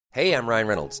Hey, I'm Ryan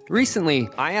Reynolds. Recently,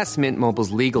 I asked Mint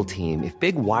Mobile's legal team if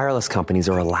big wireless companies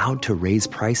are allowed to raise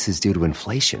prices due to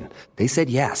inflation. They said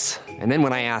yes. And then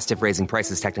when I asked if raising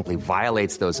prices technically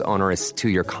violates those onerous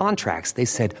two-year contracts, they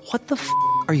said, "What the f***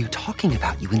 are you talking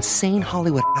about, you insane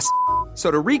Hollywood ass?" So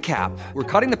to recap, we're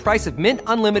cutting the price of Mint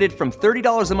Unlimited from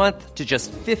 $30 a month to just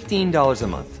 $15 a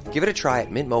month. Give it a try at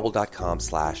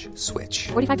mintmobile.com/switch.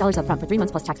 $45 up front for 3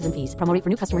 months plus taxes and fees. Promo rate for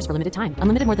new customers for limited time.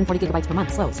 Unlimited more than 40 gigabytes per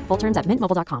month. Slows full terms at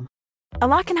mintmobile.com. A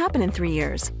lot can happen in 3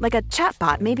 years, like a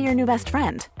chatbot may be your new best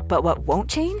friend. But what won't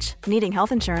change? Needing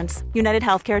health insurance. United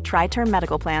Healthcare Tri-Term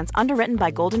Medical Plans, underwritten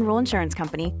by Golden Rule Insurance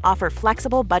Company, offer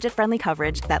flexible, budget-friendly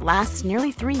coverage that lasts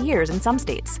nearly 3 years in some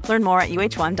states. Learn more at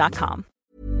uh1.com.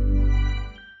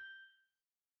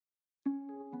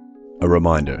 A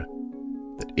reminder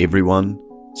that everyone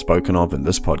spoken of in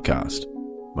this podcast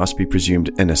must be presumed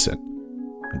innocent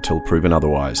until proven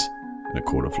otherwise in a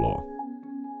court of law.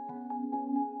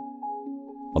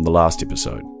 On the last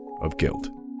episode of Guilt.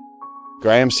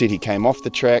 Graham said he came off the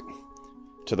track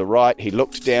to the right, he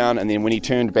looked down, and then when he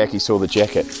turned back he saw the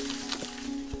jacket.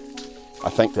 I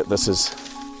think that this is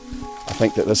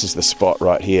the spot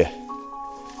right here.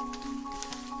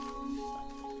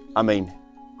 I mean,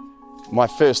 my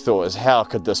first thought is, how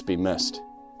could this be missed?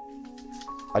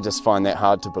 I just find that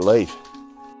hard to believe.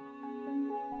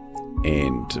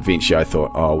 And eventually I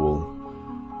thought, oh well,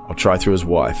 I'll try through his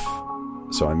wife.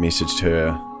 So I messaged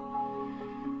her,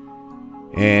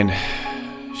 and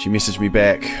she messaged me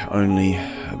back only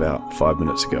about 5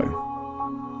 minutes ago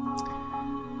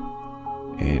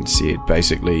and said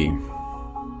basically,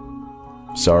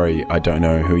 "Sorry, I don't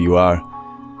know who you are,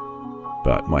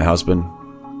 but my husband,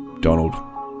 Donald,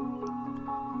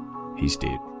 he's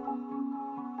dead."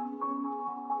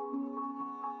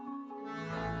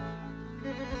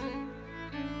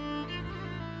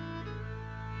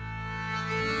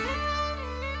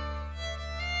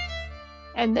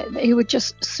 And he would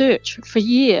just search for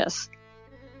years,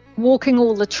 walking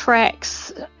all the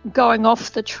tracks, going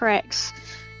off the tracks.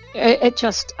 It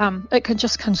can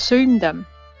just consume them.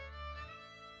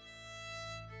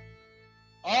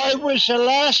 I was the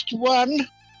last one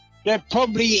that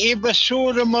probably ever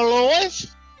saw them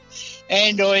alive,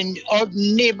 and I've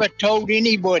never told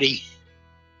anybody.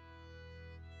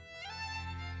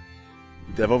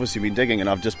 They've obviously been digging, and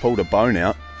I've just pulled a bone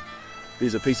out.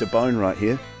 There's a piece of bone right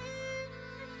here.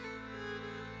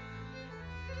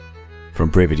 From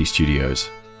Brevity Studios,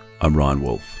 I'm Ryan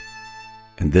Wolf,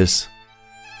 and this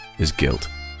is Guilt.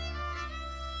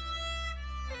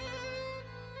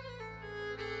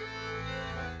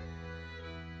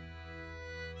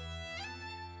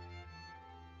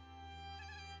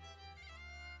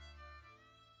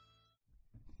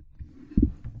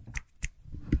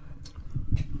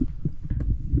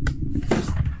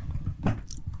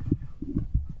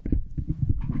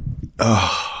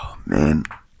 Oh, man.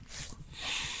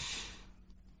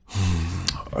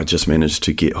 I just managed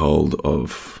to get hold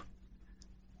of...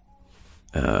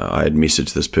 I had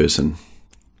messaged this person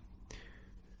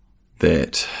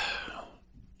that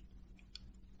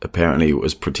apparently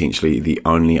was potentially the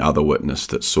only other witness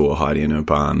that saw Heidi in her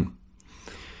barn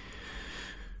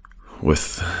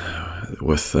with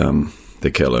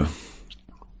the killer,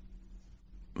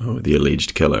 or the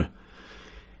alleged killer.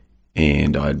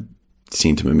 And I'd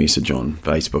sent him a message on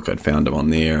Facebook. I'd found him on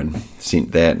there and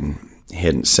sent that, and he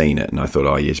hadn't seen it. And I thought,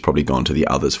 oh yeah, he's probably gone to the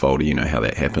others folder. You know how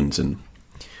that happens. And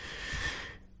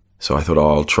so I thought,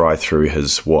 oh, I'll try through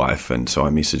his wife. And so I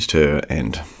messaged her,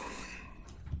 and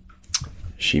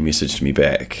she messaged me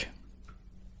back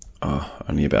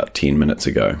only about 10 minutes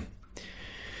ago.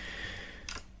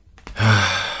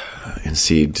 And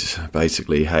said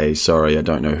basically, hey, sorry, I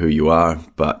don't know who you are,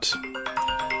 but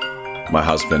my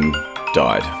husband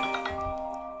died.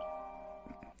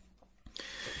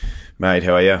 Mate,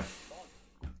 how are you?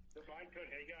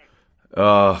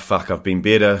 Oh, fuck, I've been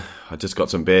better. I just got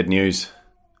some bad news.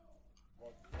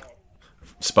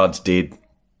 Spud's dead.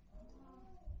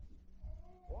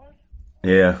 What?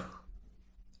 Yeah.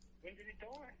 When did he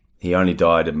die? He only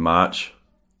died in March.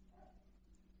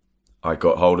 I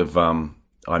got hold of, I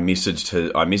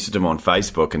messaged him on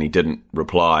Facebook, and he didn't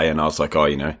reply, and I was like, oh,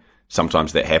 you know,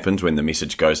 sometimes that happens when the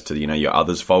message goes to, you know, your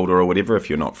others folder or whatever if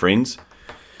you're not friends.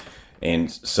 And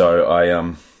so I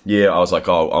was like,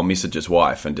 oh, I'll message his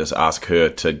wife and just ask her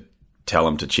to tell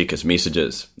him to check his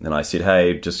messages. And I said,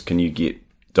 hey, just can you get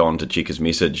Don to check his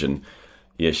message? And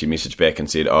yeah, she messaged back and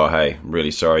said, oh, hey, I'm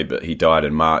really sorry, but he died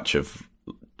in March of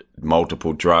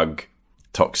multiple drug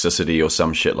toxicity or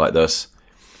some shit like this.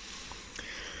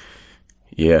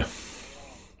 Yeah.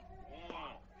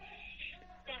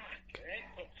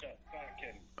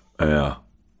 Yeah.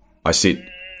 I said,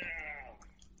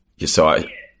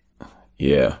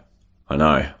 Yeah, I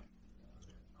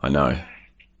know.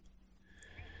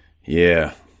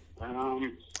 Yeah.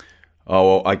 Oh,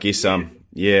 well, I guess,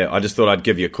 yeah, I just thought I'd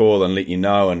give you a call and let you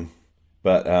know,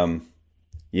 but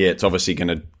it's obviously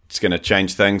gonna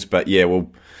change things, but yeah,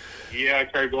 we'll... Yeah,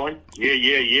 okay, Brian.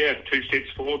 Yeah. 2 steps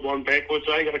forward, 1 backwards,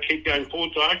 eh? Got to keep going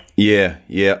forwards, eh?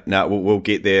 Yeah. No, we'll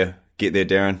get there,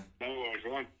 Darren. No worries,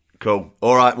 Ryan. Cool.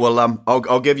 All right, well,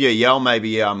 I'll give you a yell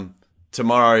maybe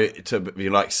tomorrow to be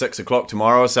like 6 o'clock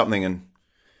tomorrow or something, and...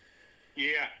 Yeah,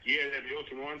 that'd be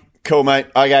awesome, Ryan. Cool, mate.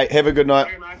 Okay, have a good night.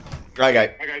 Okay, mate.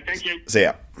 Okay, thank you. See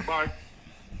ya. Bye.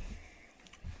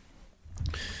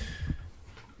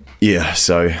 Yeah,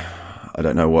 so I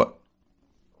don't know what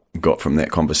got from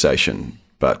that conversation,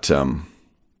 but so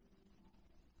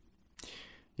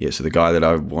the guy that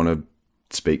I want to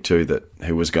speak to,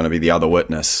 who was going to be the other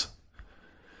witness,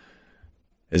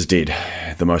 is dead.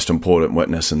 The most important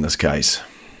witness in this case.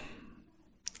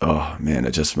 Oh man,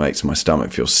 it just makes my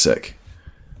stomach feel sick.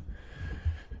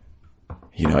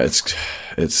 You know,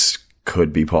 it's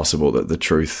could be possible that the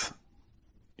truth,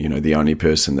 you know, the only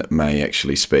person that may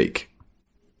actually speak,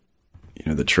 you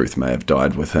know, the truth may have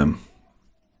died with him.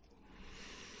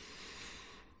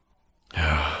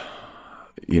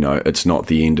 You know, it's not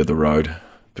the end of the road,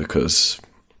 because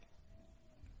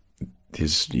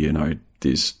there's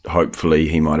hopefully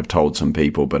he might have told some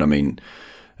people, but I mean,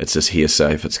 it's just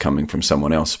hearsay if it's coming from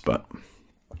someone else, but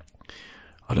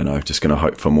I don't know, just going to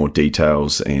hope for more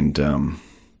details, and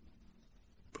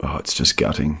it's just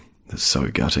gutting. It's so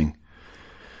gutting.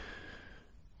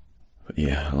 But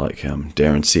yeah, like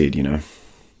Darren said, you know,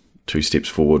 2 steps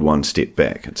forward, 1 step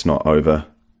back. It's not over.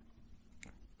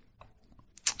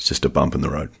 It's just a bump in the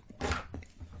road.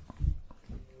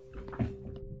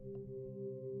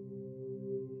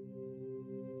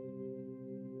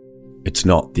 It's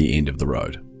not the end of the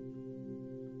road.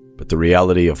 But the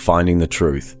reality of finding the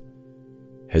truth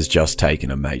has just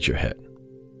taken a major hit.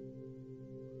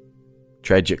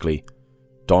 Tragically,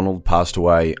 Donald passed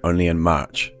away only in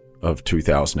March of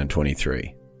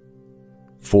 2023,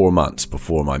 4 months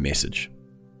before my message.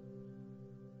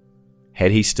 Had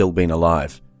he still been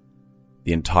alive,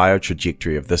 the entire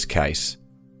trajectory of this case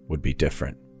would be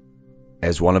different.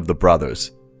 As one of the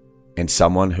brothers, and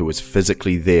someone who was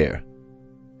physically there,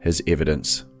 his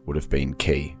evidence would have been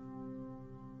key.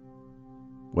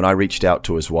 When I reached out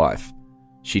to his wife,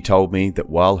 she told me that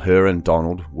while her and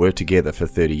Donald were together for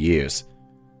 30 years,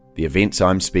 the events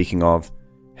I'm speaking of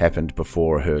happened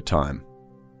before her time.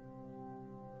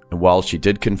 And while she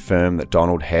did confirm that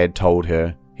Donald had told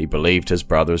her he believed his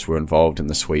brothers were involved in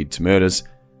the Swedes' murders,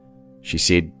 she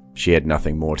said she had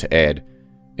nothing more to add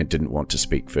and didn't want to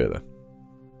speak further.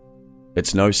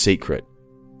 It's no secret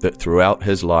that throughout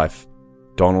his life,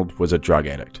 Donald was a drug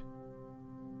addict.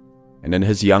 And in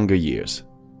his younger years,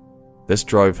 this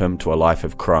drove him to a life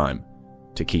of crime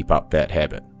to keep up that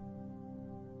habit.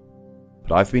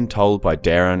 But I've been told by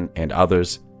Darren and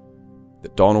others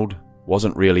that Donald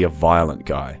wasn't really a violent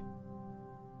guy.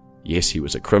 Yes, he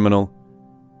was a criminal,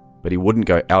 but he wouldn't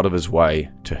go out of his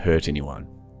way to hurt anyone.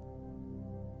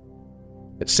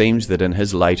 It seems that in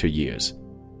his later years,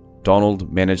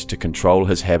 Donald managed to control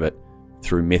his habit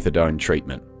through methadone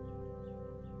treatment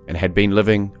and had been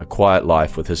living a quiet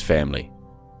life with his family.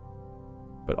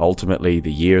 But ultimately,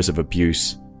 the years of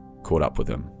abuse caught up with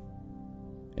him,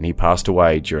 and he passed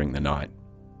away during the night.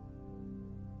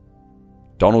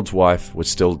 Donald's wife was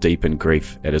still deep in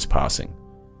grief at his passing,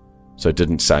 so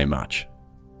didn't say much.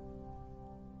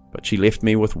 But she left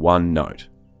me with one note.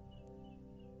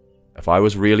 If I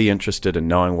was really interested in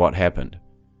knowing what happened,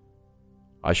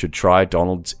 I should try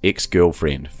Donald's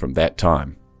ex-girlfriend from that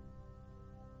time.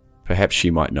 Perhaps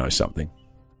she might know something.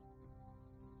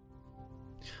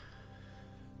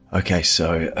 Okay,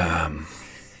 so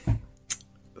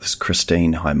this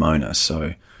Christine Hymona.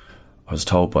 So I was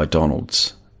told by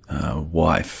Donald's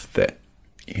wife that,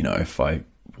 you know, if I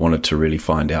wanted to really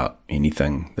find out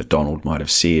anything that Donald might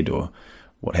have said or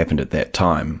what happened at that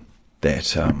time,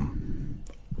 that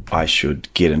I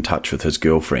should get in touch with his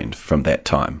girlfriend from that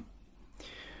time.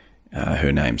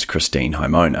 Her name's Christine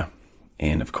Hymona.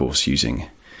 And of course, using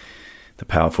the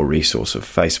powerful resource of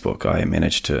Facebook, I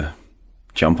managed to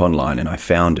jump online and I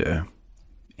found her,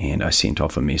 and I sent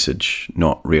off a message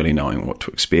not really knowing what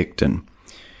to expect, and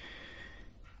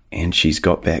she's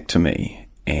got back to me,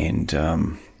 and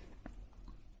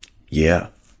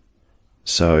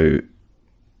so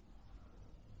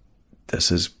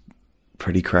this is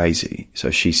pretty crazy.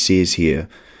 So she says here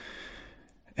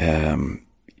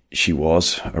she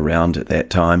was around at that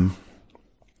time,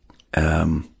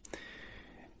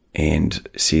 and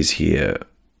says here,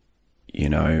 you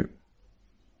know,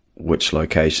 which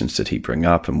locations did he bring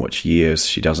up and which years.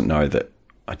 She doesn't know that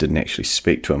I didn't actually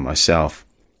speak to him myself.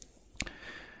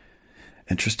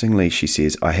 Interestingly, she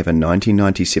says, I have a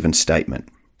 1997 statement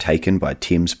taken by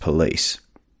Thames Police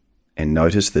and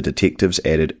notice the detectives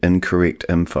added incorrect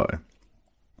info.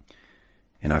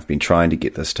 And I've been trying to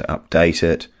get this to update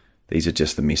it. These are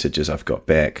just the messages I've got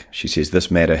back. She says this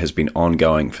matter has been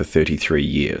ongoing for 33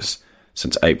 years,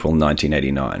 since April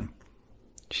 1989.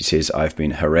 She says, I've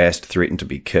been harassed, threatened to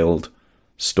be killed,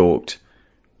 stalked,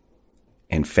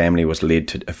 and family was led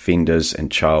to offenders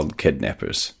and child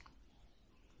kidnappers.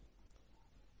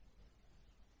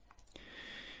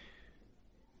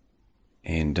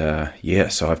 And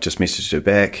so I've just messaged her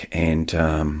back, and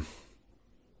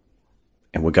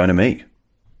we're going to meet.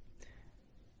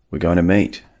 We're going to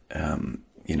meet.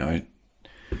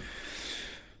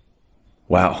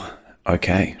 Wow.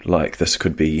 Okay. Like, this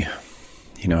could be,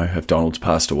 if Donald's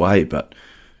passed away, but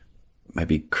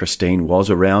maybe Christine was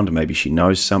around. Maybe she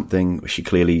knows something. She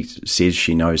clearly says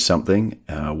she knows something.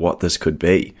 What this could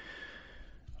be,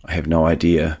 I have no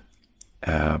idea.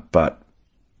 But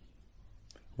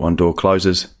one door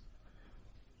closes,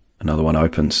 another one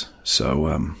opens. So,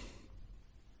 I'm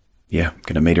going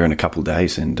to meet her in a couple of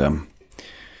days and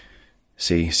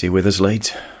see where this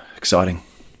leads. Exciting.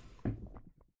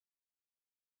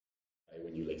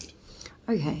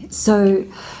 Okay, so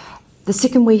the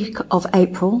second week of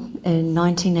April in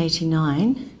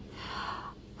 1989,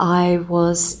 I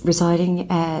was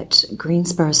residing at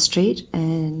Greensborough Street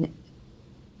in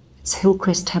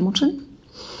Hillcrest, Hamilton.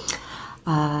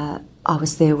 I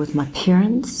was there with my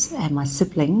parents and my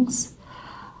siblings.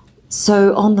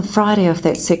 So on the Friday of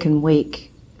that second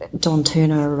week, Don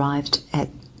Turner arrived at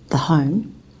the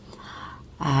home.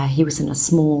 He was in a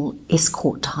small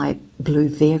escort-type blue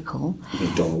vehicle.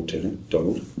 Donald Turner?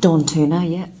 Don Turner,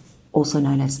 yeah, also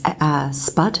known as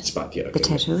Spud, yeah, okay. The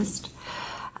tattooist,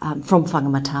 from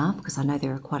Whangamata, because I know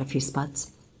there are quite a few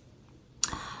Spuds.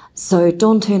 So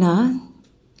Don Turner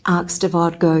asked if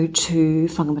I'd go to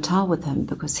Whangamata with him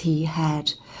because he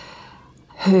had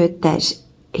heard that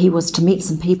he was to meet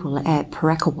some people at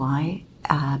Parakawai,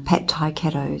 Pat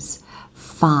Taikato's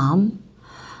farm,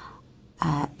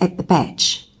 at the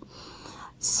Batch.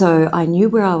 So I knew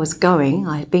where I was going.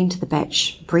 I had been to the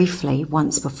Batch briefly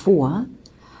once before.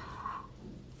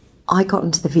 I got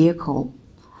into the vehicle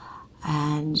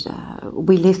and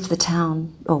we left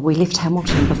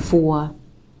Hamilton before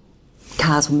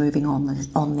cars were moving on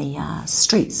the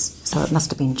streets. So it must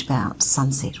have been about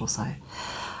sunset or so.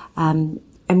 And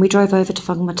we drove over to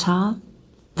Whangamata.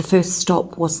 The first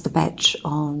stop was the Batch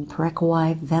on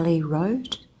Parakawai Valley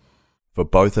Road. For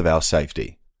both of our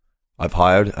safety, I've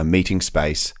hired a meeting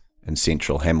space in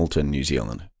central Hamilton, New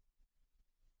Zealand.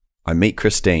 I meet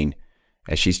Christine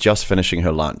as she's just finishing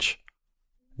her lunch.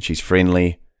 She's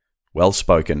friendly,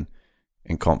 well-spoken,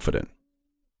 and confident.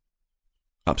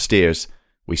 Upstairs,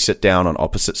 we sit down on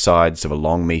opposite sides of a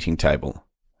long meeting table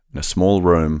in a small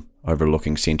room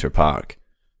overlooking Centre Park.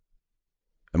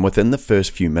 And within the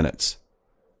first few minutes,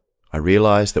 I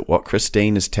realise that what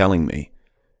Christine is telling me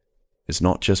is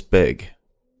not just big,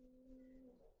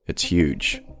 it's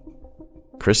huge.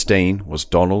 Christine was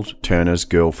Donald Turner's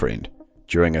girlfriend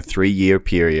during a 3-year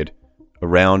period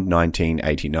around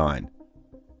 1989.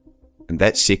 And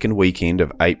that second weekend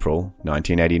of April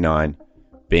 1989,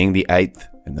 being the 8th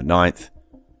and the 9th,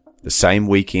 the same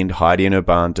weekend Heidi and her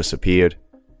barn disappeared,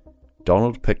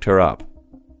 Donald picked her up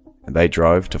and they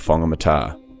drove to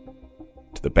Whangamata,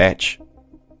 to the Batch,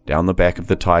 down the back of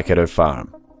the Taikato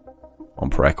farm on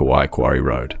Parakawai Quarry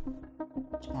Road.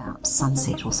 About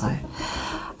sunset or so.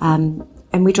 And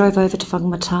we drove over to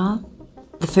Whangamata.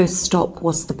 The first stop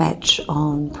was the Batch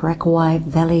on Parakawai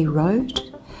Valley Road.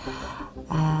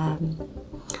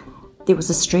 There was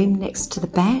a stream next to the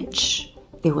Batch.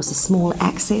 There was a small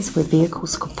access where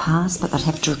vehicles could pass, but they'd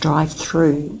have to drive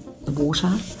through the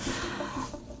water.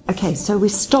 Okay, so we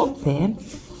stopped there,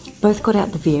 both got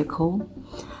out the vehicle.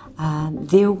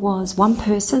 There was one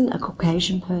person, a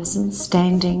Caucasian person,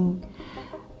 standing,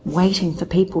 waiting for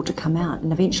people to come out.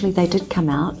 And eventually they did come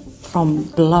out from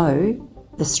below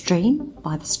the stream,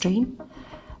 by the stream,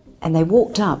 and they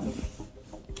walked up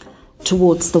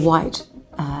towards the white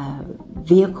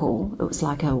vehicle. It was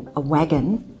like a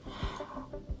wagon.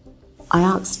 I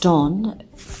asked Don,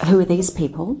 who are these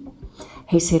people?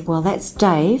 He said, well, that's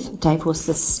Dave. Dave was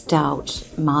the stout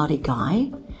Māori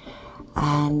guy.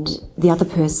 And the other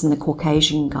person, the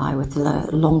Caucasian guy with the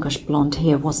longish blonde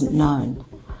hair, wasn't known.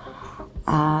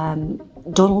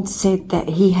 Donald said that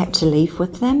he had to leave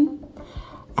with them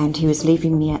and he was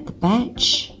leaving me at the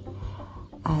Batch.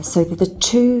 So the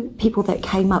two people that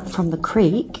came up from the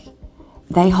creek,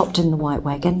 they hopped in the white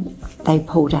wagon, they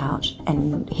pulled out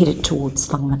and headed towards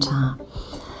Whangamata.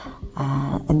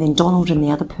 And then Donald and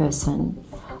the other person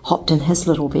hopped in his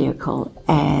little vehicle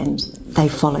and they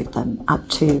followed them up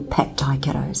to Pat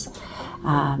Taikero's,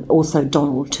 also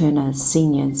Donald Turner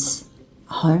Senior's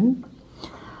home.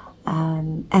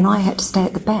 And I had to stay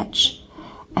at the batch.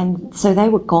 And so they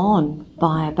were gone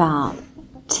by about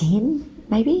 10,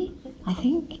 maybe, I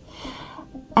think.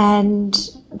 And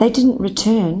they didn't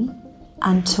return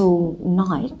until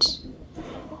night.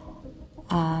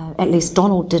 At least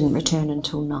Donald didn't return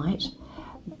until night.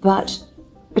 But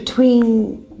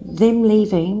between them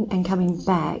leaving and coming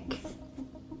back,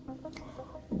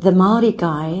 the Māori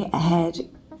guy had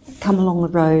come along the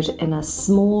road in a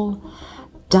small,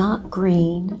 dark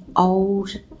green,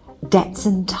 old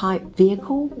Datsun type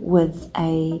vehicle with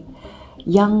a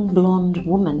young blonde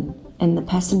woman in the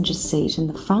passenger seat in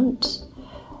the front.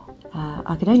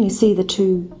 I could only see the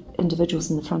two individuals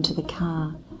in the front of the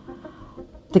car.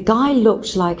 The guy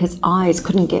looked like his eyes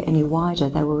couldn't get any wider,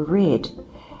 they were red,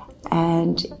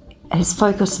 and his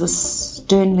focus was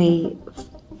sternly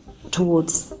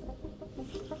towards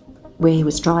where he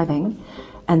was driving,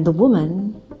 and the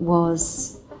woman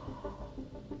was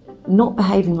not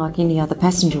behaving like any other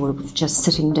passenger would, just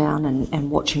sitting down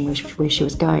and watching where she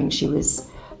was going. She was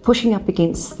pushing up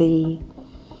against the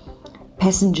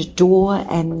passenger door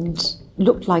and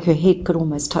looked like her head could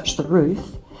almost touch the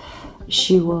roof.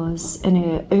 She was in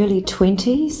her early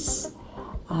 20s.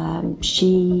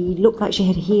 She looked like she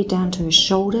had hair down to her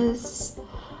shoulders,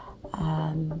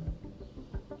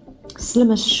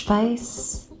 slimish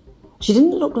face. She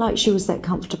didn't look like she was that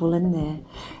comfortable in there.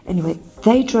 Anyway,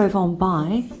 they drove on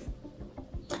by.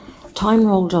 Time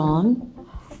rolled on.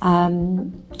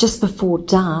 Just before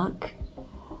dark,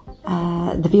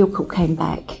 the vehicle came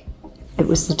back. It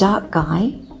was the dark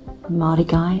guy, Māori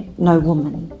guy, no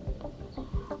woman.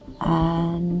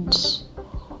 And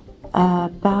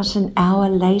about an hour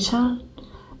later,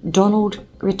 Donald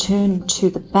returned to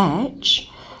the batch,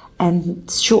 and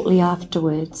shortly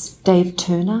afterwards, Dave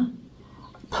Turner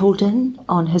pulled in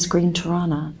on his green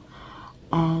Torana,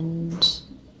 and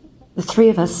the three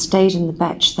of us stayed in the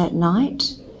batch that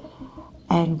night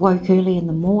and woke early in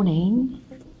the morning.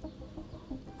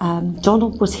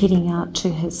 Donald was heading out to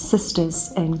his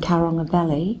sister's in Karonga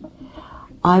Valley.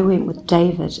 I went with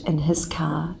David in his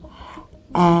car,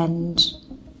 and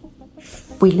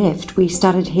we left. We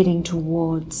started heading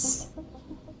towards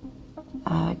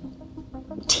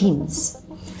Thames.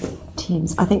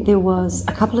 I think there was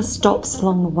a couple of stops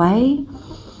along the way.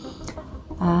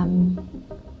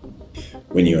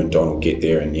 When you and Donald get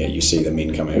there and you see the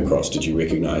men coming across, did you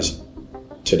recognise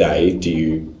today, do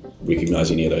you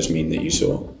recognise any of those men that you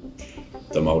saw?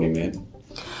 The Māori man?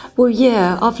 Well,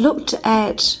 yeah, I've looked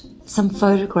at some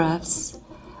photographs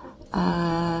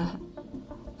and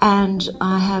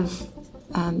I have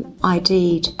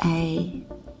ID'd a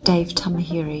Dave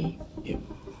Tamahiri. Yep.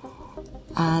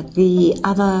 The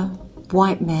other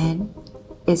white man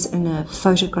is in a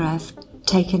photograph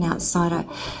taken outside a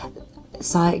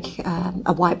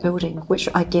white building, which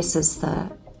I guess is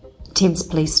the Thames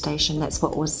Police Station. That's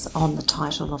what was on the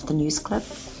title of the news clip.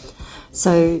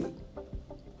 So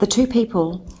the two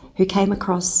people who came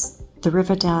across the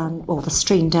river down, or the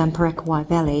stream down Parakawai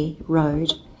Valley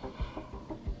Road,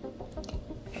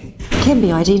 can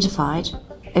be identified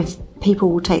if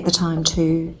people will take the time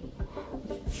to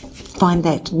find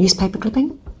that newspaper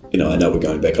clipping. I know we're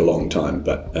going back a long time,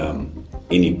 but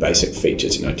any basic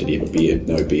features, did he have a beard,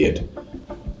 no beard?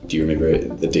 Do you remember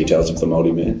the details of the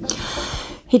Māori man?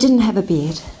 He didn't have a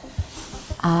beard.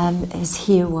 His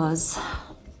hair was,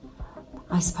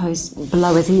 I suppose,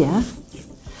 below his ear.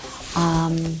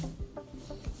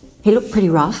 He looked pretty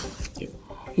rough. Yep.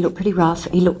 He looked pretty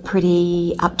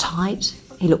uptight.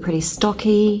 He looked pretty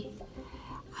stocky.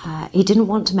 He didn't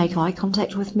want to make eye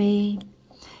contact with me.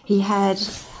 He had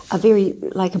a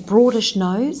broadish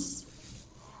nose.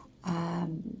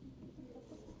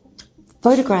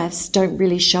 Photographs don't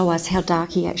really show us how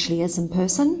dark he actually is in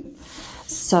person.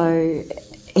 So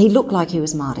he looked like he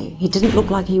was Māori. He didn't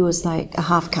look like he was like a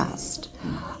half caste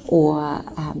or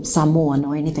Samoan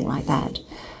or anything like that.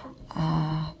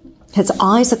 His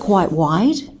eyes are quite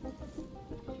wide.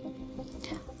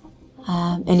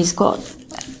 And he's got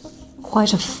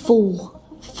quite a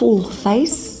full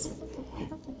face.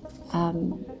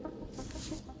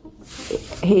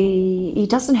 He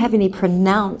doesn't have any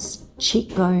pronounced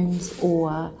cheekbones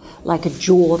or like a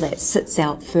jaw that sits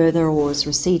out further or is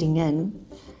receding in.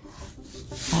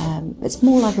 It's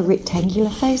more like a rectangular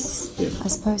face, yeah. I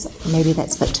suppose. Maybe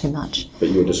that's a bit too much. But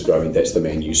you're describing that's the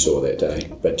man you saw that day.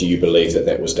 But do you believe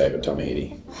that was David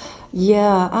Tamahiri?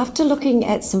 Yeah, after looking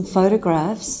at some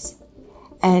photographs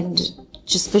and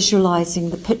just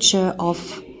visualising a picture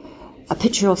of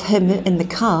him in the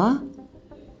car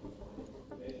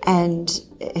and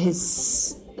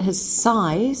his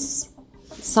size,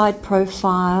 side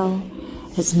profile,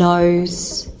 his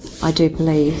nose, I do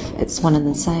believe it's one and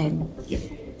the same. Yeah.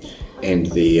 And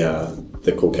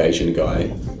the Caucasian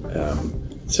guy,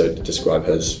 so to describe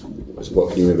what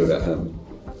can you remember about him?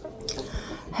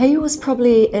 He was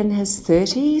probably in his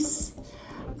 30s.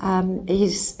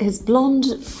 His blonde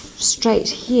straight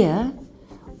hair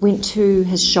went to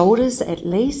his shoulders at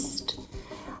least.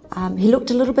 He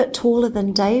looked a little bit taller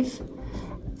than Dave,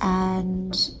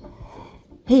 and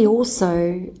he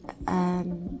also,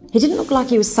 he didn't look like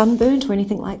he was sunburnt or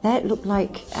anything like that. It looked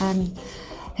like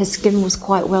his skin was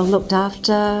quite well looked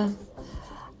after,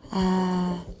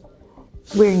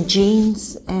 wearing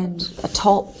jeans and a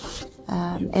top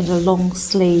and a long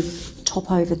sleeve top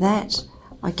over that,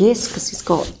 I guess, because he's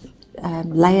got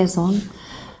layers on.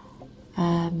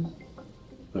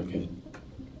 Okay.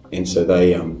 And so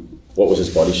they, what was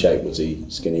his body shape? Was he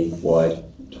skinny, wide,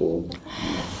 tall?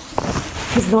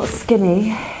 He's not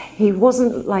skinny. He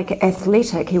wasn't like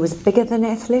athletic. He was bigger than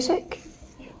athletic.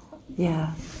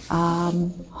 Yeah.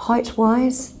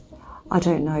 Height-wise, I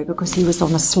don't know, because he was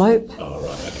on a slope. Oh,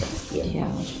 right, okay.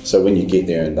 Yeah. So when you get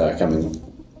there and they're coming,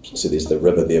 so there's the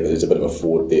river there, but there's a bit of a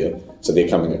ford there. So they're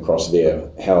coming across there.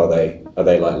 How are they? Are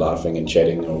they like laughing and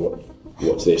chatting, or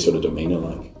what's their sort of demeanour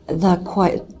like? They're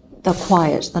quiet.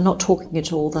 They're not talking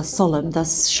at all. They're solemn. They're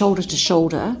shoulder to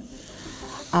shoulder.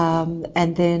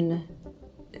 And then,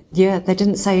 yeah, they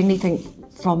didn't say anything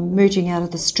from merging out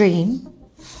of the stream,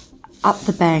 up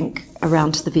the bank,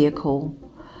 around to the vehicle.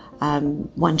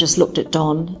 One just looked at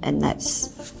Don, and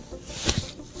that's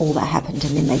all that happened.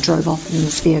 And then they drove off in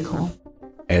this vehicle.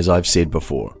 As I've said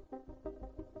before,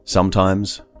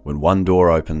 sometimes when one door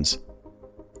opens,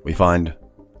 we find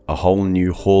a whole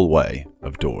new hallway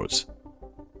of doors.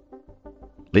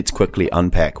 Let's quickly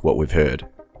unpack what we've heard.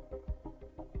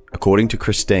 According to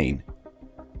Christine,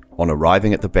 on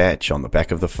arriving at the batch on the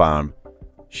back of the farm,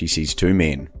 she sees two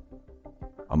men,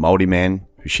 a Māori man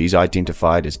who she's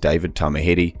identified as David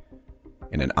Tamihere,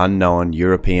 and an unknown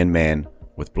European man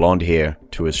with blonde hair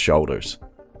to his shoulders.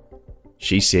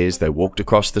 She says they walked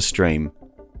across the stream,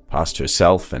 past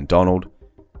herself and Donald,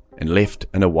 and left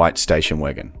in a white station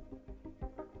wagon,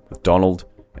 with Donald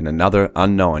and another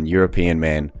unknown European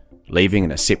man leaving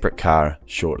in a separate car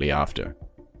shortly after.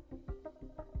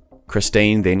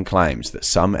 Christine then claims that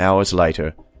some hours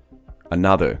later,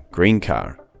 another green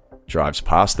car drives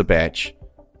past the batch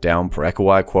down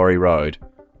Parakawai Quarry Road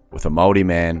with a Māori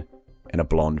man and a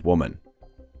blonde woman,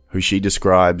 who she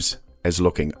describes as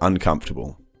looking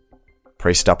uncomfortable,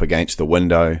 pressed up against the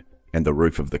window and the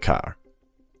roof of the car.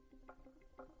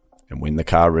 And when the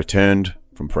car returned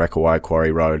from Parakawai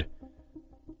Quarry Road,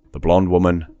 the blonde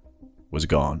woman was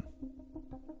gone.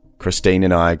 Christine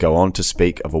and I go on to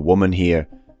speak of a woman here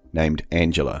named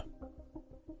Angela.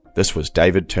 This was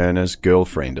David Turner's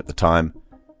girlfriend at the time,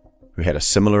 who had a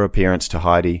similar appearance to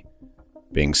Heidi,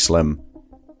 being slim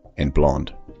and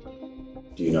blonde.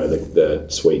 Do you know the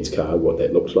Swede's car, what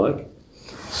that looks like?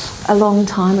 A long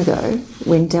time ago,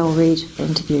 when Del Reid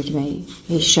interviewed me,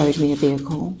 he showed me a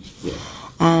vehicle. Yeah.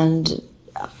 And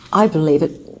I believe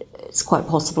it's quite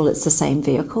possible it's the same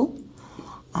vehicle.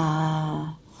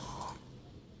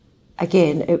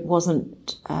 Again, it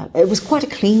wasn't, it was quite a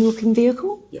clean looking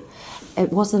vehicle. Yeah.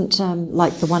 It wasn't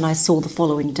like the one I saw the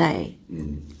following day,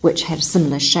 which had a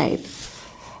similar shape.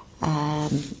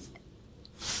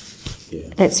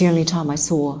 That's the only time I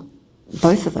saw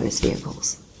both of those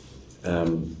vehicles.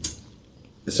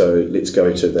 So let's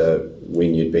go to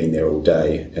when you'd been there all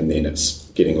day, and then it's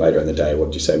getting later in the day.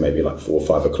 What did you say? Maybe like 4 or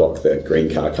 5 o'clock. The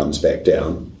green car comes back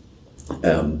down.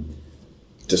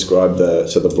 Describe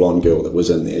the blonde girl that was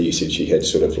in there. You said she had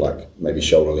sort of like maybe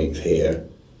shoulder length hair.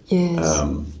 Yes.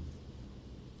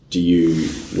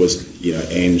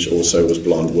 Ange also was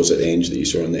blonde. Was it Ange that you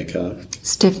saw in that car?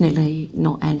 It's definitely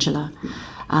not Angela.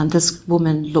 This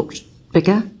woman looked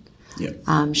bigger.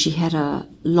 Yeah. She had a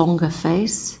longer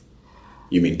face.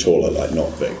 You mean taller, like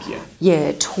not big, yeah?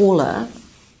 Yeah, taller.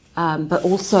 But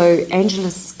also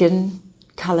Angela's skin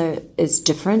colour is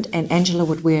different, and Angela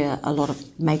would wear a lot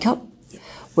of makeup,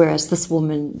 whereas this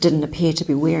woman didn't appear to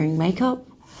be wearing makeup,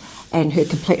 and her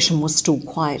complexion was still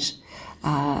quite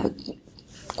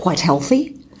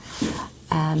healthy.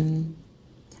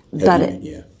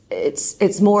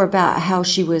 It's more about how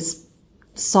she was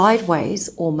sideways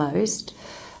almost,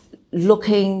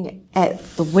 looking at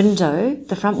the window,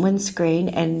 the front windscreen,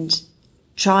 and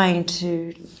trying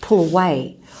to pull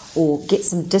away or get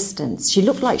some distance. She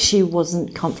looked like she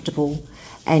wasn't comfortable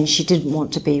and she didn't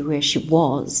want to be where she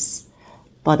was.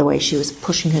 By the way, she was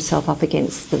pushing herself up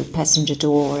against the passenger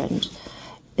door and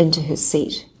into her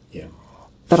seat. Yeah.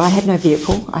 But I had no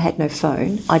vehicle, I had no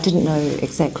phone. I didn't know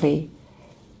exactly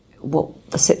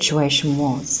what the situation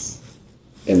was.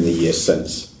 In the years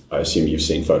since, I assume you've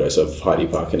seen photos of Heidi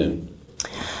Parkinen.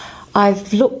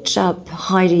 I've looked up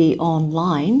Heidi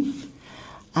online,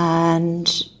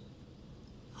 and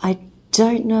I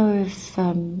don't know if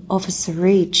Officer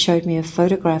Reid showed me a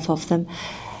photograph of them.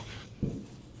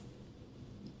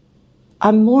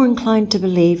 I'm more inclined to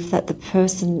believe that the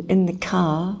person in the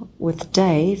car with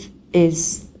Dave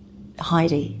is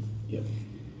Heidi. Yep.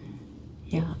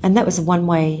 Yeah, and that was a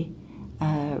one-way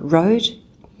road.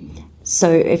 So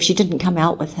if she didn't come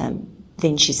out with him,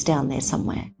 then she's down there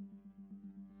somewhere.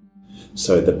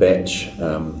 So the batch,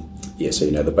 so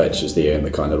you know the batch is there and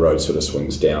the kind of road sort of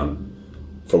swings down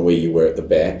from where you were at the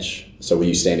batch. So were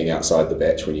you standing outside the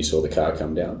batch when you saw the car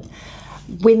come down?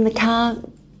 When the car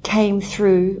came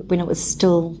through, when it was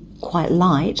still quite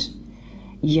light,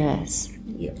 yes,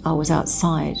 Yeah. I was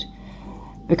outside.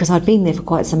 Because I'd been there for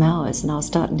quite some hours and I was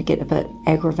starting to get a bit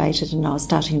aggravated and I was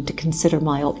starting to consider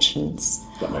my options.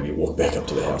 Like maybe walk back up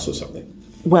to the house or something?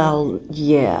 Well,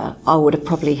 yeah, I would have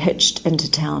probably hitched into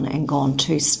town and gone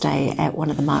to stay at one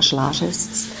of the martial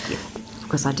artists,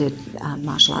 because I did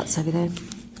martial arts over there.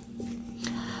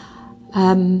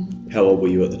 How old were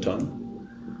you at the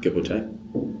time, give or take?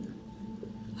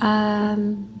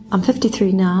 I'm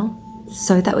 53 now,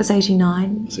 so that was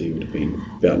 89. So you would have been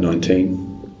about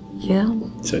 19? Yeah.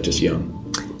 So just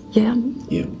young? Yeah.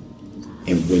 Yeah.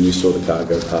 And when you saw the car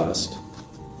go past,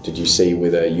 did you see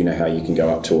whether, you know how you can go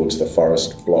up towards the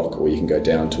forest block or you can go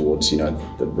down towards, you know,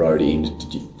 the road end?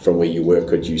 From where you were,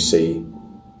 could you see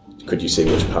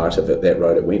which part of it, that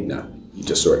road it went? No, you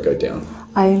just saw it go down.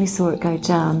 I only saw it go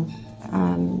down.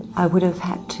 I would have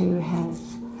had to have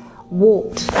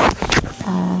walked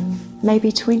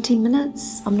maybe 20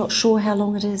 minutes. I'm not sure how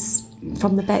long it is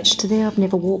from the batch to there. I've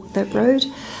never walked that road.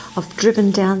 I've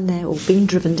driven down there, or been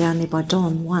driven down there by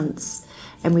Don once,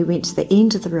 and we went to the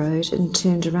end of the road and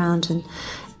turned around, and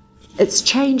it's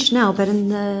changed now, but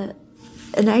in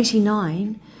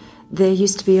 89 there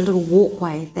used to be a little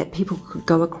walkway that people could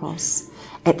go across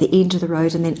at the end of the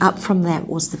road, and then up from that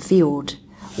was the field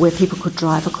where people could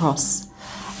drive across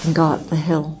and go up the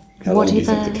hill. How long do you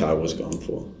think the car was gone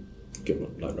for?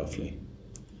 Like roughly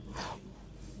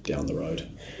down the road?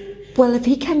 Well, if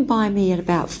he came by me at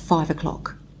about 5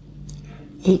 o'clock,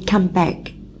 he'd come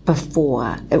back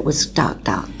before it was dark.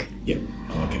 Yeah.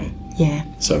 Oh, okay. Yeah.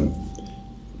 So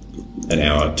an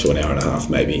hour to an hour and a half,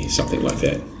 maybe, something like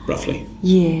that, roughly.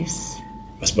 Yes.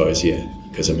 I suppose, yeah.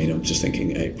 Because, I mean, I'm just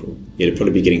thinking April. Yeah, it'd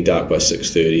probably be getting dark by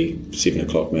 6:30, 7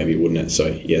 o'clock maybe, wouldn't it? So,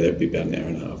 yeah, that would be about an hour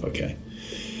and a half, okay.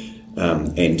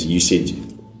 And you said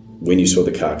when you saw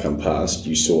the car come past,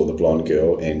 you saw the blonde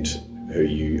girl and who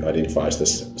you identify as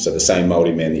this. So the same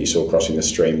Māori man that you saw crossing the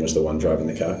stream was the one driving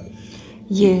the car?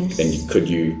 Yes. And could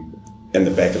you, in the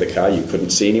back of the car, you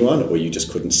couldn't see anyone, or you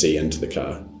just couldn't see into the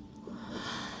car?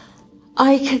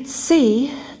 I could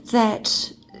see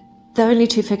that the only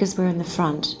two figures were in the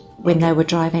front when they were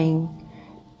driving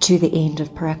to the end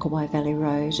of Parakawai Valley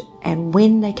Road, and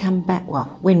when they come back,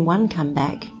 when one come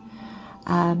back,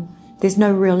 there's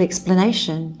no real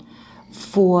explanation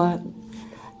for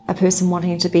a person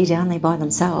wanting to be down there by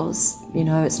themselves. You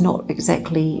know, it's not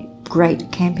exactly great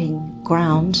camping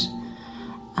ground.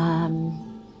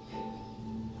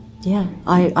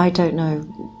 I don't know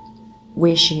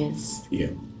where she is.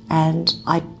 Yeah. And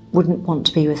I wouldn't want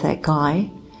to be with that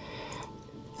guy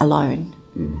alone.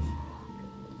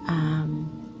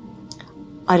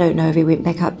 I don't know if he went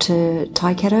back up to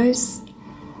Taikato's.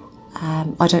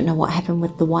 I don't know what happened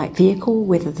with the white vehicle,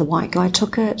 whether the white guy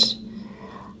took it.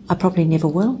 I probably never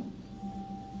will.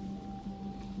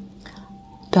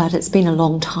 But it's been a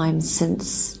long time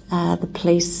since the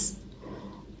police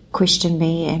questioned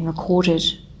me and recorded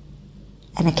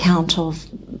an account of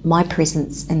my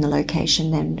presence in the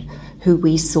location and who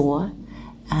we saw.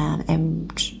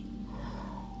 And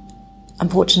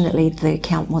unfortunately, the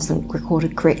account wasn't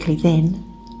recorded correctly then,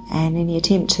 and any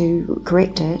attempt to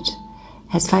correct it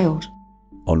has failed.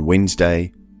 On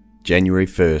Wednesday, January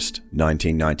 1st,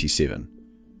 1997,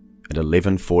 at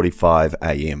 11:45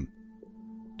 a.m,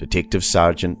 Detective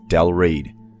Sergeant Del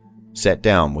Reid sat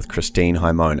down with Christine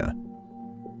Haimona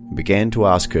and began to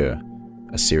ask her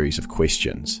a series of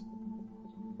questions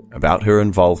about her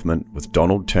involvement with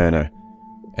Donald Turner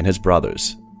and his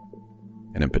brothers,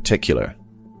 and in particular,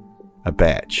 a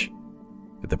batch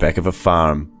at the back of a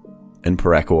farm in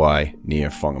Parakawai near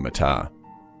Whangamata.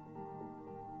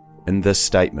 In this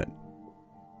statement,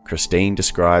 Christine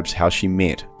describes how she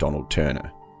met Donald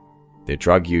Turner, their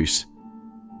drug use,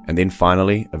 and then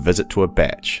finally a visit to a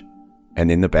bach, and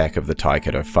then the back of the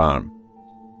Taikato farm.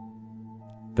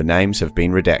 The names have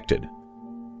been redacted,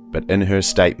 but in her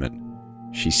statement,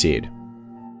 she said,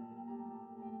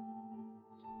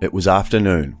 "It was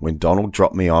afternoon when Donald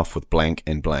dropped me off with blank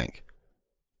and blank.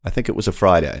 I think it was a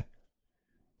Friday.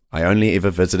 I only ever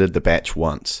visited the bach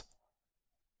once.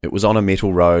 It was on a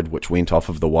metal road which went off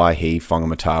of the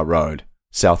Waihi-Whangamata Road,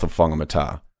 south of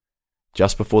Whangamata,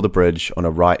 just before the bridge on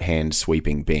a right-hand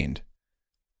sweeping bend.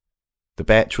 The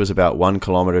bach was about 1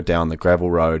 kilometre down the gravel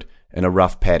road in a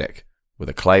rough paddock, with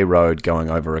a clay road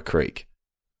going over a creek.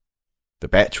 The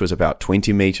bach was about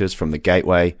 20 metres from the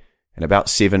gateway and about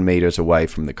 7 metres away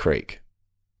from the creek.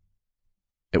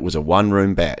 It was a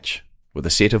one-room bach, with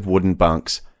a set of wooden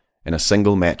bunks and a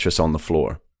single mattress on the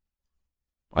floor.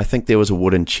 I think there was a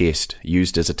wooden chest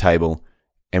used as a table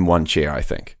and one chair, I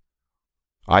think.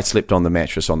 I slept on the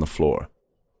mattress on the floor.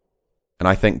 And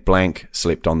I think blank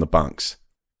slept on the bunks.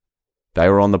 They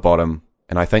were on the bottom,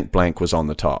 and I think blank was on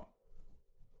the top.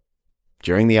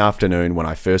 During the afternoon when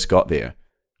I first got there,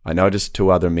 I noticed 2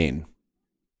 other men.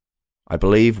 I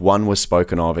believe one was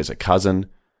spoken of as a cousin.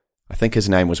 I think his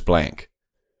name was blank.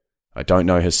 I don't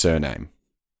know his surname.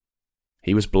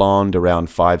 He was blonde, around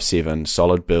 5'7",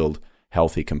 solid build,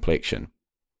 healthy complexion.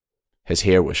 His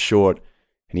hair was short,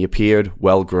 and he appeared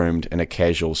well-groomed in a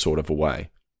casual sort of a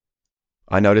way.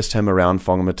 I noticed him around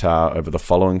Whangamata over the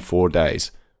following 4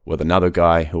 days with another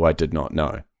guy who I did not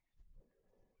know.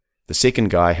 The second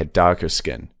guy had darker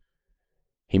skin.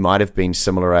 He might have been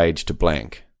similar age to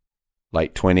blank,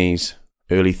 late 20s,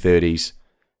 early 30s,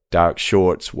 dark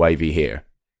shorts, wavy hair.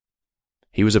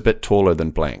 He was a bit taller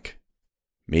than blank,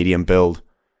 medium build.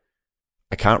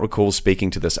 I can't recall speaking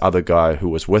to this other guy who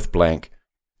was with blank,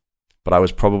 but I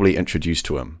was probably introduced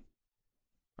to him.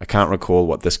 I can't recall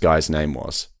what this guy's name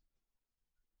was.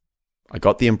 I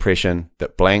got the impression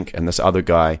that blank and this other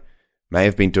guy may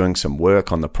have been doing some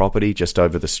work on the property just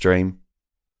over the stream,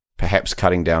 perhaps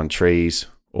cutting down trees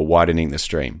or widening the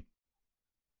stream.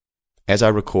 As I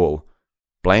recall,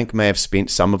 blank may have spent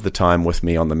some of the time with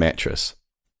me on the mattress.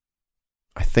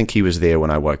 I think he was there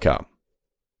when I woke up.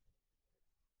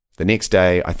 The next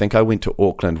day, I think I went to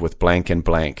Auckland with blank and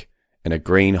blank in a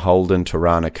green Holden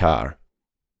Torana car.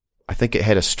 I think it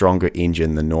had a stronger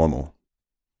engine than normal.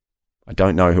 I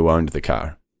don't know who owned the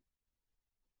car.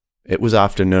 It was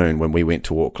afternoon when we went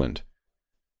to Auckland.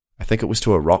 I think it was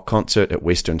to a rock concert at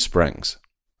Western Springs.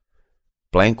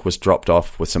 Blank was dropped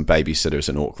off with some babysitters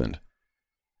in Auckland.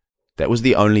 That was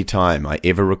the only time I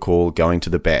ever recall going to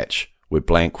the bach where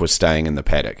blank was staying in the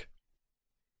paddock.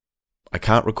 I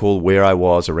can't recall where I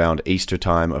was around Easter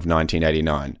time of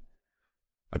 1989.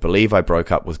 I believe I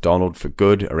broke up with Donald for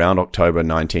good around October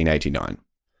 1989.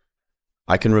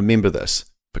 I can remember this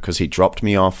because he dropped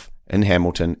me off in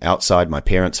Hamilton outside my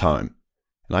parents' home,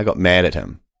 and I got mad at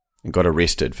him and got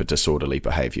arrested for disorderly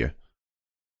behaviour.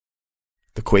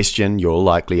 The question you're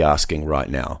likely asking right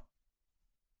now: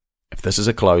 if this is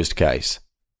a closed case,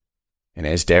 and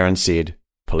as Darren said,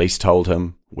 police told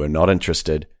him, we're not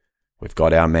interested, we've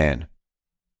got our man,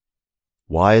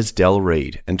 why is Del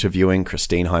Reid interviewing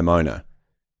Christine Haimona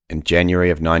in January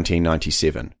of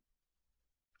 1997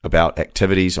 about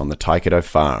activities on the Taikato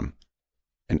farm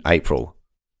in April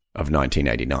of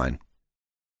 1989?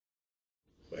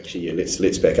 Actually, yeah,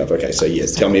 let's back up. Okay, so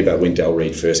yes, tell me about when Del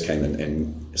Reid first came in,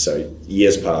 and so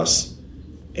years pass,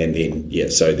 and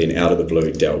then so then out of the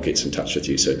blue, Del gets in touch with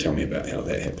you. So tell me about how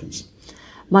that happens.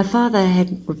 My father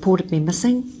had reported me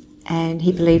missing, and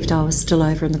he believed I was still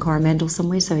over in the Coromandel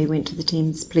somewhere, so he went to the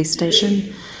Thames police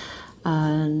station,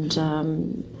 and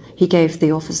he gave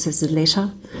the officers a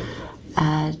letter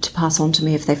to pass on to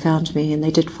me if they found me, and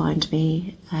they did find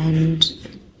me, and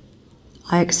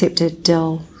I accepted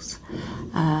Del's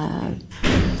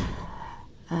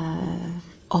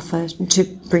offer to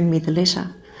bring me the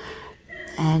letter.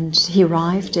 And he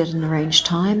arrived at an arranged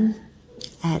time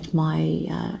at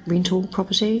my rental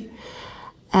property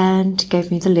and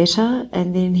gave me the letter,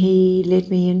 and then he led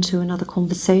me into another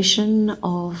conversation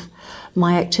of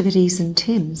my activities in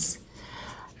Thames.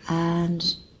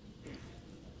 And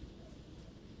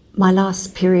my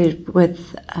last period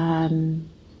with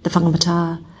the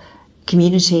Whangamata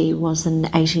community was in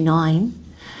 89,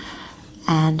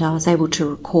 and I was able to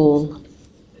recall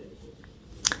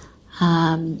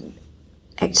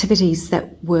activities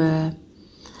that were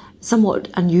somewhat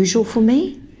unusual for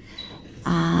me,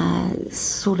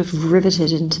 sort of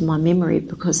riveted into my memory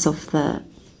because of the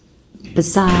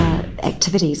bizarre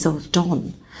activities of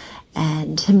Don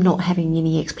and him not having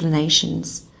any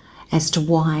explanations as to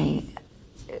why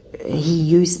he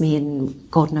used me in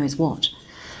God knows what.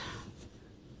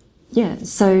 Yeah,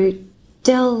 so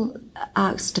Del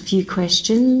asked a few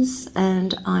questions,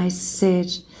 and I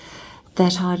said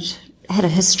that I'd had a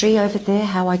history over there,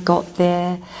 how I got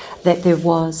there, that there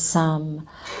was some,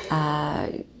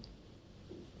 I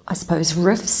suppose,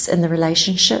 rifts in the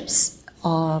relationships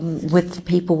with the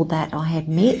people that I had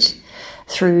met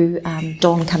through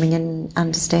Don coming in,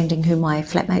 understanding who my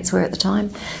flatmates were at the time.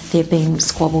 There had been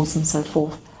squabbles and so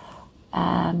forth.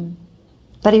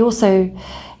 But he also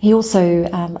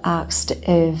asked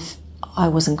if I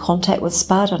was in contact with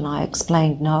Spud, and I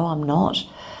explained, no, I'm not.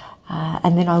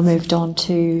 And then I moved on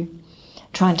to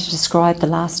trying to describe the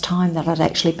last time that I'd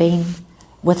actually been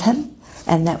with him,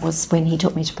 and that was when he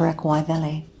took me to Paraguay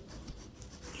Valley.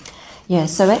 Yeah,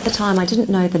 so at the time I didn't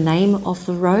know the name of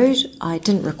the road. I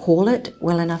didn't recall it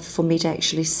well enough for me to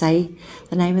actually say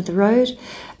the name of the road,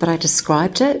 but I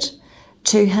described it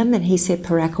to him, and he said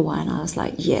Paraguay, and I was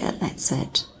like, yeah, that's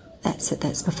it.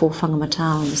 That's before Whangamata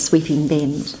on the sweeping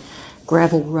bend,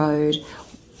 gravel road,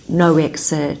 no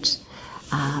exit,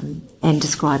 and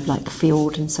described like the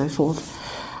field and so forth,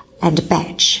 and a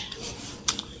batch.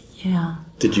 Yeah.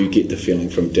 Did you get the feeling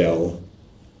from Del,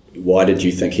 why did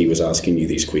you think he was asking you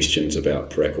these questions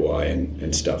about Paraguay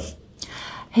and stuff?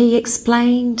 He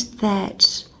explained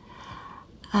that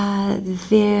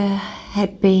there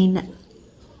had been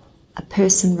a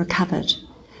person recovered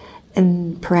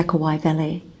in Paraguay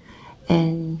Valley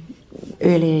in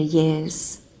earlier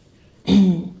years,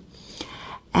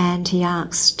 and he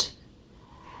asked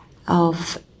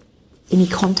of any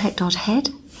contact I'd had,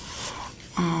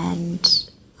 and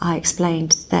I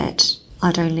explained that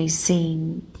I'd only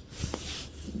seen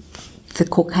the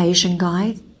Caucasian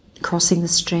guy crossing the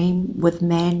stream with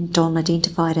man Don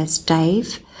identified as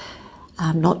Dave,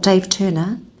 not Dave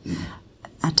Turner,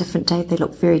 a different Dave, they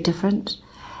look very different,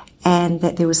 and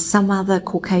that there was some other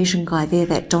Caucasian guy there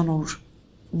that Donald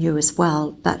knew as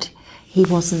well, but he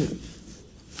wasn't,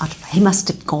 he must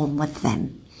have gone with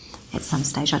them at some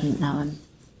stage, I didn't know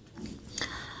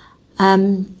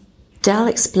him. Dal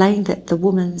explained that the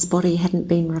woman's body hadn't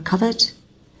been recovered,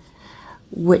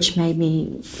 which made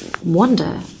me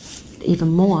wonder even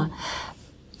more.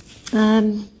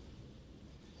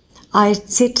 I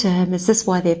said to him, is this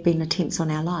why there have been attempts on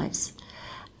our lives?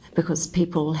 Because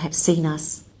people have seen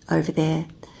us over there,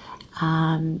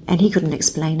 and he couldn't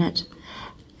explain it.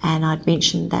 And I'd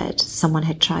mentioned that someone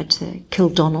had tried to kill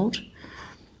Donald.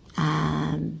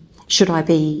 Should I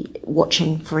be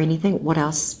watching for anything? What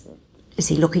else is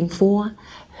he looking for?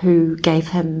 Who gave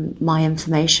him my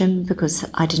information? Because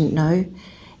I didn't know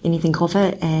anything of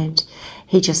it, and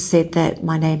he just said that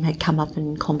my name had come up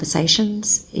in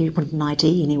conversations. He wouldn't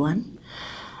ID anyone.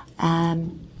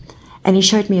 And he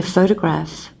showed me a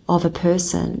photograph of a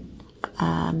person,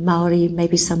 Maori,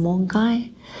 maybe Samoan guy,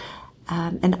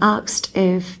 and asked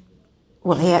if,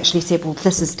 well, he actually said, well,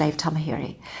 this is Dave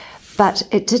Tamahere. But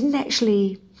it didn't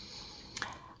actually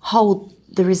hold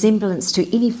the resemblance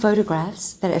to any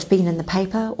photographs that have been in the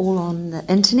paper or on the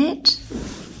internet.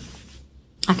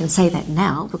 I can say that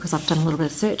now because I've done a little bit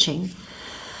of searching.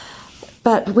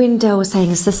 But when Dale was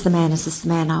saying, is this the man,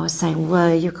 I was saying,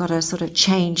 well, you've got to sort of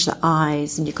change the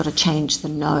eyes and you've got to change the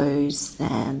nose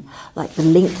and like the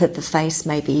length of the face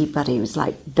maybe, but he was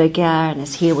like bigger and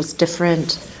his hair was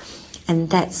different. And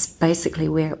that's basically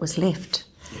where it was left.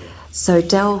 So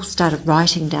Dale started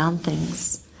writing down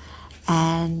things,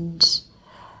 and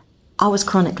I was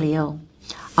chronically ill.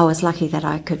 I was lucky that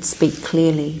I could speak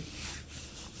clearly.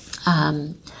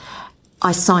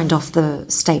 I signed off the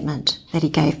statement that he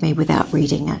gave me without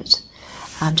reading it.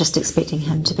 I'm just expecting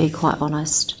him to be quite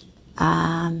honest.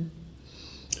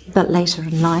 But later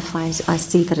in life, I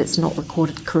see that it's not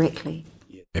recorded correctly.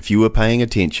 If you were paying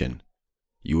attention,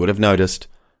 you would have noticed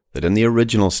that in the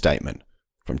original statement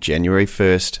from January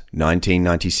 1st,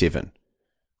 1997,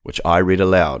 which I read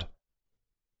aloud,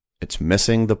 it's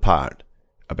missing the part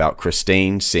about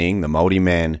Christine seeing the Māori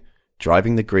man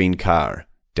driving the green car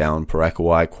down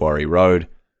Paraguay Quarry Road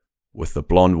with the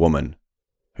blonde woman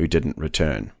who didn't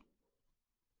return.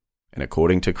 And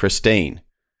according to Christine,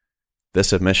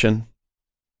 this omission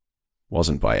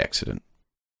wasn't by accident.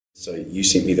 So you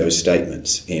sent me those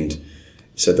statements, and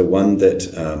so the one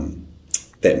that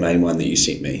that main one that you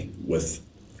sent me with,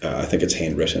 I think it's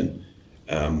handwritten.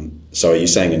 So are you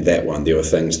saying in that one there were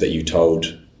things that you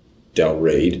told Del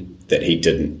Reid that he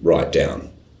didn't write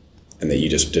down, and that you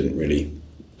just didn't really?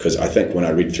 Because I think when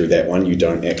I read through that one, you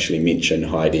don't actually mention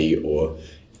Heidi or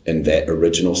in that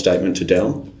original statement to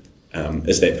Del.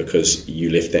 Is that because you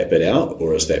left that bit out,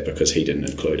 or is that because he didn't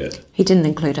include it? He didn't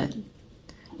include it,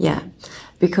 yeah,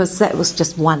 because that was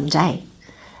just one day.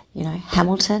 You know,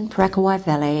 Hamilton, Parakawai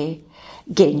Valley,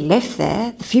 getting left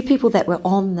there, the few people that were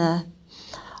on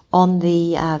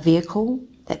the vehicle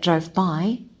that drove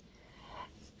by,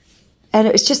 and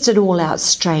it was just an all-out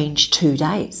strange 2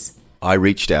 days. I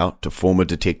reached out to former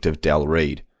Detective Del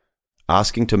Reid,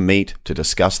 asking to meet to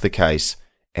discuss the case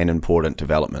and important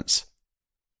developments.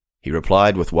 He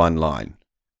replied with one line,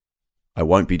 "I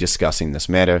won't be discussing this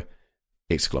matter!"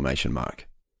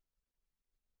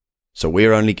 So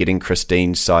we're only getting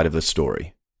Christine's side of the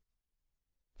story.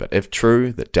 But if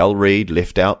true that Del Reid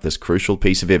left out this crucial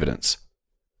piece of evidence,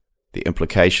 the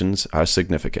implications are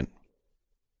significant.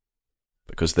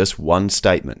 Because this one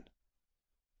statement,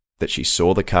 that she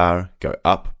saw the car go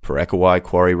up Parakawai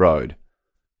Quarry Road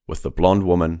with the blonde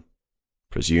woman,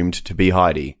 presumed to be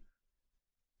Heidi,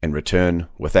 and return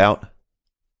without,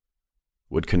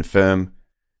 would confirm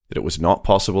that it was not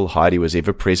possible Heidi was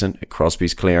ever present at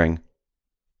Crosby's clearing.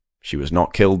 She was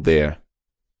not killed there,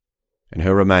 and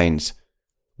her remains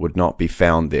would not be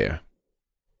found there.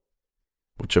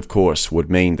 Which of course would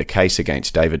mean the case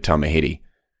against David Tamihere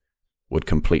would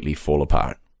completely fall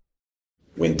apart.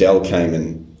 When Del came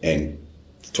in and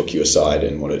took you aside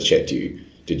and wanted to chat to you,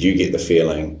 did you get the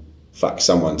feeling, fuck,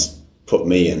 someone's put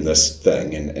me in this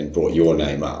thing and brought your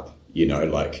name up? You know,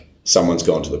 like someone's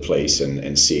gone to the police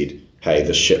and said, hey,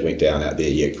 this shit went down out there,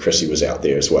 yeah, Chrissy was out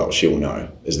there as well, she'll know.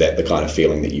 Is that the kind of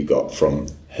feeling that you got from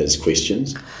his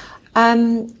questions?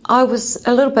 I was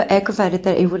a little bit aggravated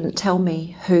that he wouldn't tell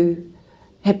me who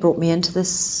had brought me into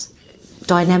this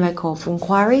dynamic of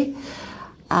inquiry,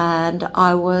 and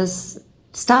I was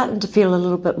starting to feel a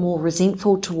little bit more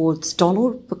resentful towards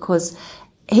Donald because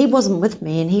he wasn't with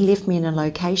me and he left me in a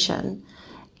location,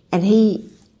 and he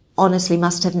honestly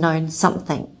must have known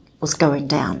something was going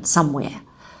down somewhere.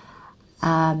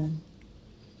 I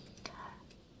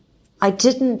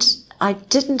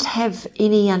didn't have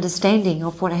any understanding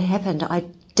of what had happened. I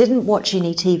didn't watch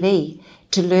any TV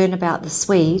to learn about the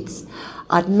Swedes.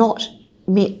 I'd not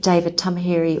met David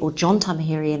Tamihere or John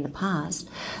Tamihere in the past,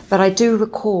 but I do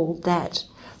recall that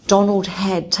Donald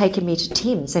had taken me to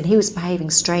Thames and he was behaving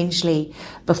strangely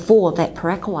before that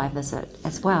Parakawai visit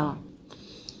as well.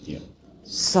 Yeah.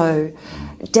 So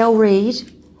Del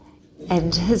Reid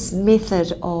and his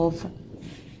method of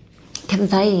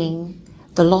conveying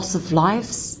the loss of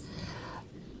lives,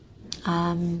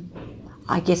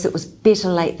 I guess it was better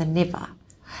late than never.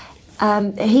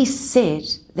 He said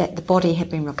that the body had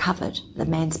been recovered, the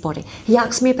man's body. He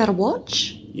asked me about a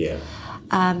watch. Yeah.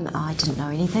 I didn't know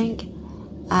anything.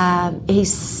 He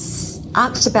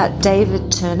asked about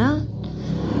David Turner,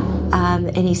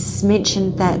 and he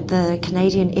mentioned that the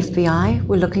Canadian FBI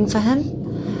were looking for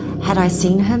him. Had I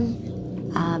seen him?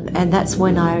 And that's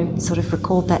when I sort of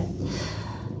recalled that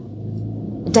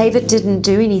David didn't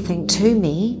do anything to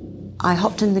me. I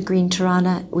hopped in the green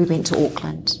Tirana, we went to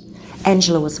Auckland.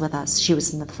 Angela was with us, she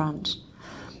was in the front.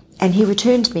 And he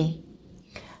returned me.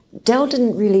 Del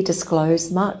didn't really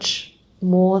disclose much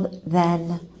more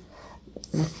than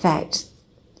the facts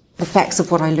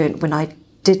of what I learnt when I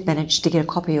did manage to get a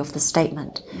copy of the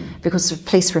statement, because the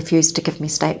police refused to give me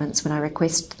statements when I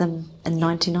requested them in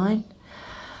 99.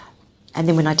 And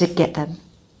then when I did get them,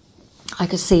 I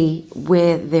could see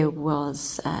where there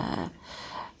was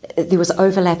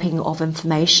overlapping of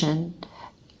information,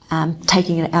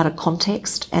 taking it out of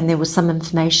context, and there was some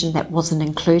information that wasn't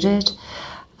included.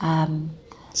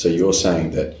 So you're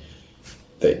saying that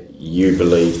you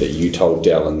believe that you told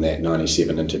Del in that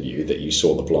 97 interview that you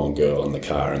saw the blonde girl in the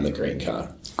car, in the green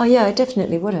car? Oh yeah, I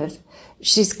definitely would have.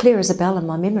 She's clear as a bell in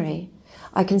my memory.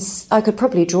 I could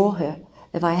probably draw her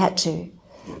if I had to.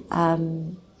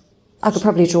 I could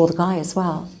probably draw the guy as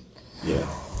well. Yeah.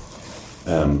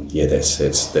 Yeah,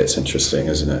 that's interesting,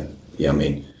 isn't it? Yeah, I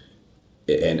mean,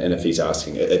 and if he's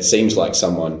asking, it seems like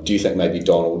someone, do you think maybe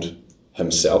Donald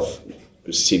himself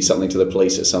said something to the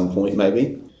police at some point,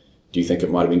 maybe? Do you think it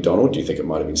might have been Donald? Do you think it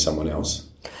might have been someone else?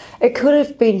 It could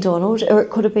have been Donald, or it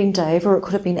could have been Dave, or it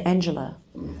could have been Angela.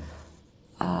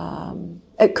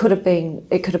 It could have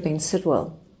been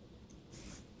Sidwell.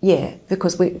 Yeah,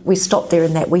 because we stopped there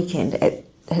in that weekend at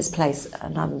his place,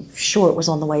 and I'm sure it was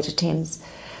on the way to Thames.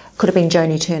 Could have been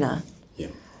Joni Turner. Yeah.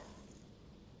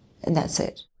 And that's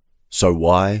it. So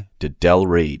why did Del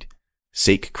Reid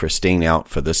seek Christine out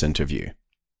for this interview?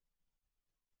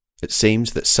 It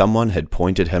seems that someone had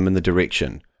pointed him in the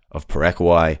direction of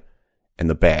Parakawai and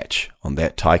the Batch on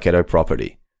that Taikato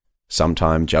property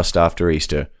sometime just after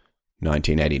Easter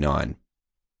 1989.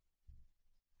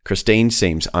 Christine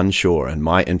seems unsure in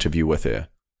my interview with her,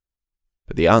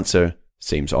 But the answer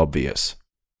seems obvious.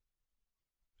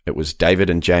 It was David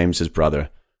and James's brother,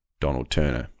 Donald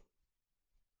Turner.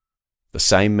 The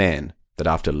same man that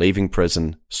after leaving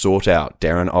prison sought out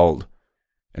Darren Auld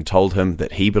and told him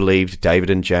that he believed David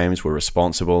and James were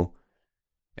responsible,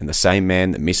 and the same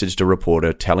man that messaged a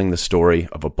reporter telling the story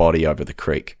of a body over the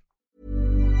creek.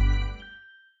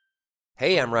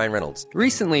 Hey, I'm Ryan Reynolds.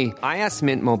 Recently, I asked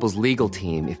Mint Mobile's legal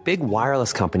team if big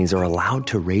wireless companies are allowed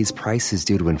to raise prices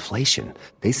due to inflation.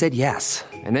 They said yes.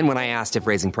 And then when I asked if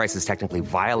raising prices technically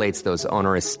violates those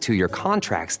onerous 2-year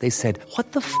contracts, they said,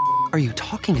 "What the f*** are you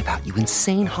talking about, you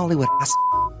insane Hollywood ass?"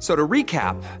 So to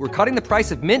recap, we're cutting the price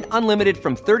of Mint Unlimited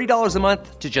from $30 a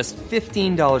month to just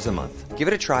 $15 a month. Give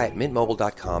it a try at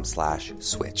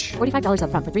mintmobile.com/switch. $45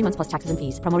 up front for 3 months plus taxes and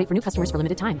fees. Promo rate for new customers for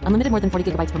limited time. Unlimited more than 40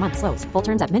 gigabytes per month. Slows full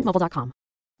terms at mintmobile.com.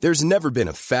 There's never been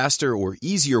a faster or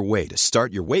easier way to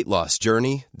start your weight loss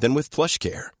journey than with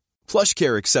PlushCare.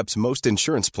 PlushCare accepts most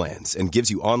insurance plans and gives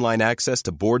you online access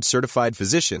to board-certified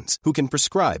physicians who can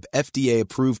prescribe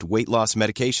FDA-approved weight loss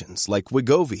medications like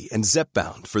Wegovy and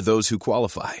Zepbound for those who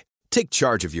qualify. Take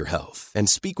charge of your health and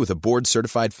speak with a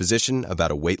board-certified physician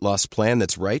about a weight loss plan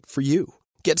that's right for you.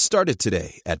 Get started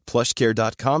today at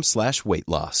plushcare.com/weight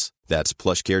loss. That's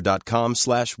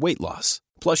plushcare.com/weight loss.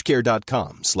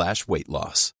 plushcare.com/weight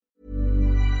loss.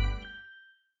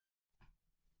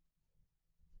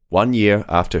 1 year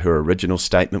after her original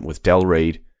statement with Del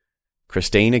Reid,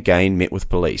 Christine again met with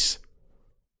police.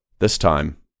 This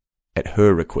time, at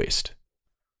her request.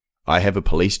 I have a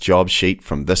police job sheet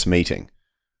from this meeting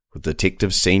with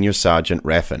Detective Senior Sergeant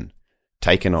Raffin,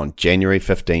 taken on January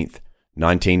 15th,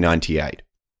 1998.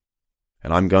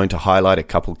 And I'm going to highlight a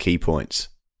couple key points.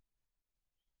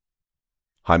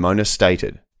 Haimona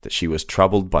stated that she was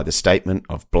troubled by the statement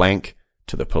of blank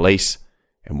to the police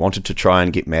and wanted to try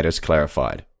and get matters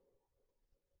clarified.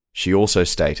 She also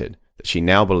stated that she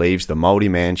now believes the Māori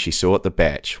man she saw at the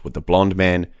batch with the blonde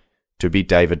man to be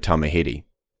David Tamahiri.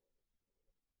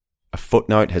 A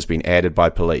footnote has been added by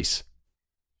police.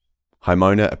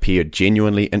 Haimona appeared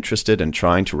genuinely interested in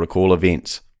trying to recall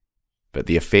events, but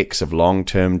the effects of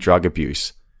long-term drug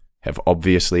abuse have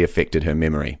obviously affected her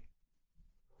memory.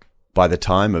 By the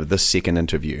time of this second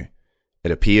interview,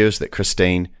 it appears that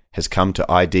Christine has come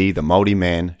to ID the Māori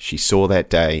man she saw that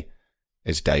day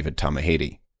as David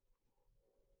Tamahiri.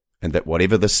 And that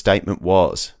whatever this statement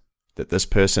was that this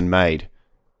person made,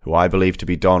 who I believe to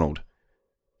be Donald,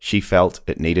 she felt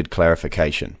it needed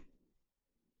clarification.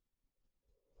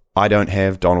 I don't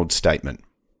have Donald's statement.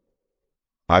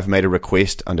 I've made a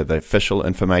request under the Official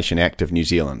Information Act of New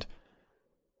Zealand,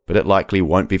 but it likely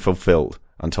won't be fulfilled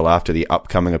until after the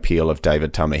upcoming appeal of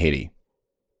David Tamahiri.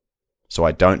 So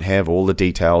I don't have all the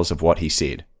details of what he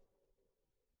said.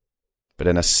 But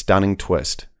in a stunning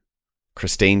twist,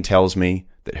 Christine tells me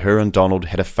that her and Donald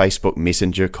had a Facebook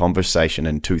Messenger conversation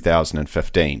in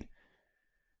 2015.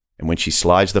 And when she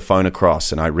slides the phone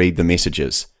across and I read the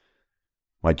messages,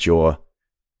 my jaw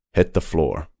hit the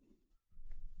floor.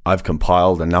 I've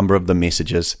compiled a number of the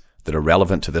messages that are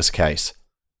relevant to this case,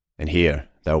 and here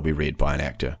they will be read by an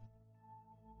actor.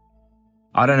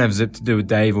 I don't have zip to do with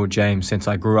Dave or James since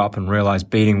I grew up and realised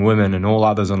beating women and all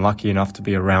others unlucky enough to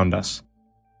be around us.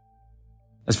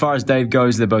 As far as Dave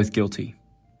goes, they're both guilty.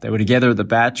 They were together at the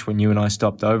batch when you and I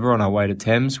stopped over on our way to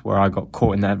Thames, where I got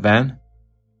caught in that van.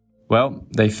 Well,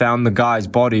 they found the guy's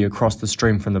body across the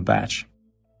stream from the batch.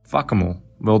 Fuck 'em all.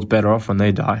 World's better off when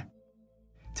they die.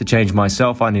 To change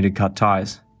myself, I needed cut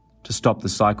ties. To stop the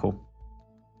cycle.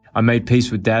 I made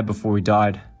peace with Dad before he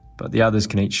died, but the others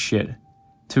can eat shit.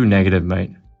 Too negative,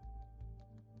 mate.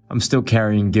 I'm still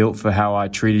carrying guilt for how I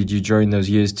treated you during those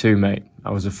years too, mate. I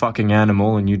was a fucking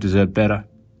animal and you deserve better.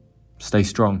 Stay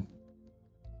strong.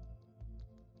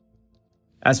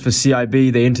 As for CIB,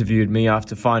 they interviewed me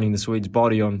after finding the Swede's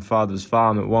body on Father's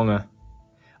farm at Wonga.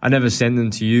 I never sent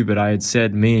them to you, but I had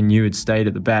said me and you had stayed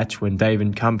at the batch when Dave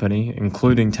and company,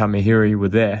 including Tamahiri, were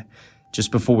there,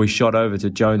 just before we shot over to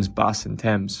Jones' bus in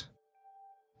Thames.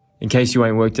 In case you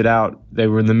ain't worked it out, they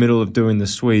were in the middle of doing the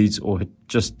Swedes or had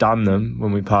just done them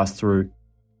when we passed through.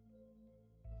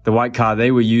 The white car they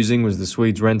were using was the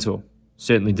Swedes' rental.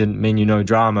 Certainly didn't mean you no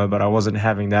drama, but I wasn't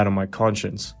having that on my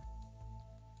conscience.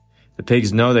 The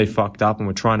pigs know they fucked up and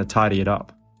were trying to tidy it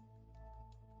up.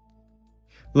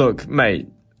 Look, mate,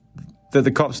 that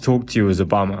the cops talked to you is a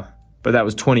bummer, but that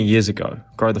was 20 years ago.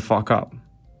 Grow the fuck up.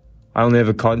 I only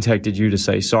ever contacted you to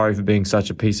say sorry for being such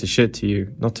a piece of shit to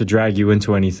you, not to drag you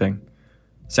into anything.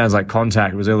 Sounds like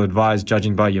contact was ill-advised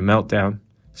judging by your meltdown,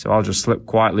 so I'll just slip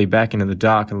quietly back into the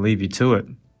dark and leave you to it.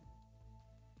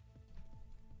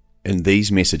 In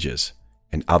these messages,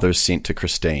 and others sent to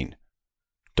Christine,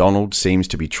 Donald seems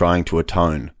to be trying to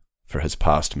atone for his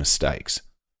past mistakes.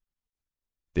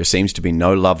 There seems to be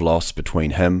no love lost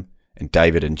between him and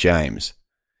David and James,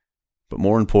 but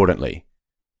more importantly,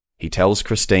 he tells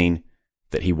Christine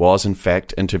that he was in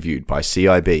fact interviewed by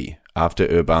CIB after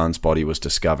Urban's body was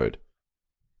discovered,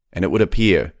 and it would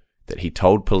appear that he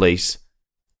told police,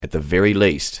 at the very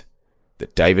least,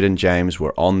 that David and James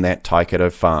were on that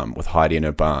Taikato farm with Heidi and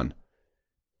Urban.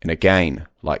 And again,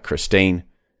 like Christine,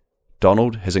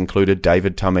 Donald has included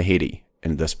David Tamahedi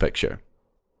in this picture.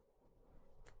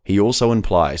 He also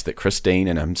implies that Christine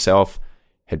and himself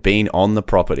had been on the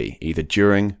property either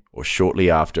during or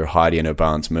shortly after Heidi and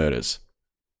Urban's murders.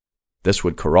 This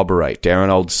would corroborate Darren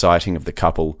Old's sighting of the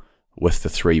couple with the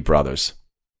three brothers.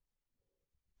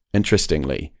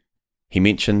 Interestingly, he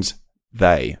mentions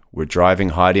they were driving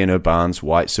Heidi and Urban's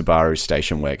white Subaru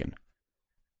station wagon.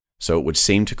 So it would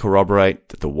seem to corroborate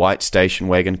that the white station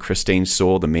wagon Christine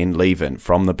saw the men leave in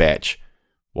from the batch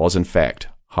was in fact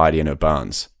Heidi and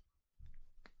Urban's.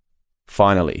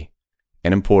 Finally,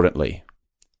 and importantly,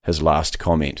 his last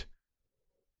comment.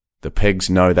 The pigs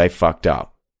know they fucked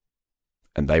up,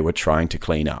 and they were trying to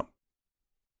clean up.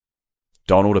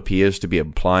 Donald appears to be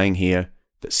implying here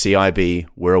that CIB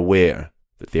were aware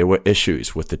that there were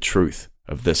issues with the truth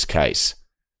of this case,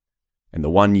 and the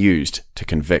one used to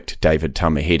convict David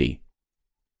Tamahedi,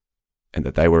 and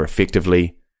that they were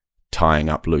effectively tying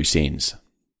up loose ends.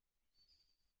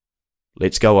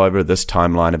 Let's go over this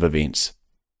timeline of events.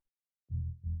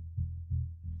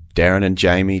 Darren and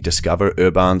Jamie discover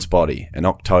Urban's body in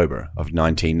October of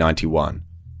 1991,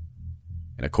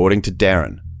 and according to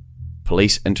Darren,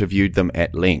 police interviewed them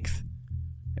at length,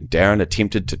 and Darren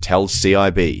attempted to tell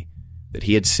CIB that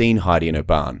he had seen Heidi and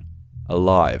Urban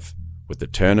alive with the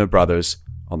Turner brothers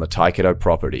on the Taikato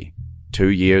property 2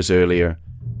 years earlier,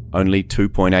 only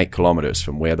 2.8 kilometers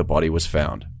from where the body was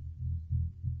found.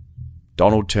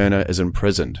 Donald Turner is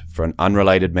imprisoned for an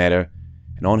unrelated matter,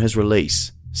 and on his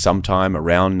release, sometime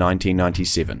around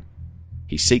 1997,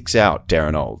 he seeks out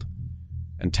Darren Old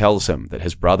and tells him that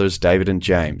his brothers David and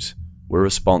James were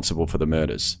responsible for the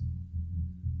murders.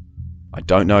 I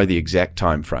don't know the exact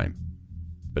time frame,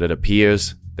 but it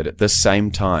appears that at this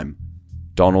same time,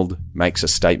 Donald makes a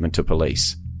statement to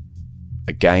police,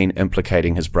 again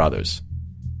implicating his brothers.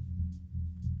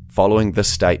 Following this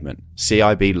statement,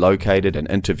 CIB located and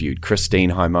interviewed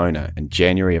Christine Haimona in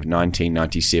January of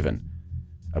 1997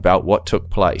 about what took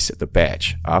place at the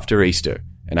batch after Easter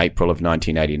in April of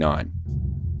 1989.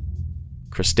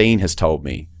 Christine has told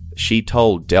me that she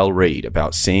told Del Reed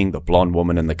about seeing the blonde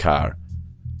woman in the car,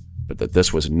 but that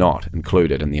this was not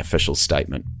included in the official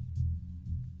statement.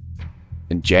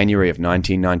 In January of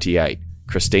 1998,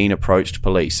 Christine approached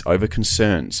police over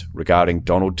concerns regarding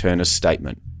Donald Turner's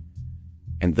statement,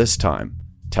 and this time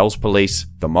tells police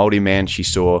the Māori man she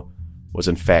saw was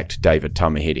in fact David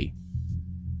Tamahedi.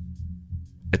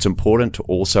 It's important to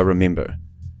also remember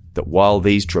that while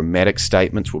these dramatic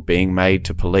statements were being made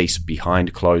to police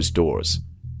behind closed doors,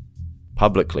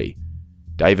 publicly,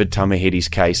 David Tamahedi's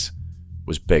case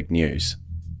was big news.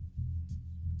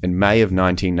 In May of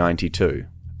 1992,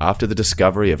 after the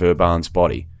discovery of Urban's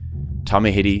body,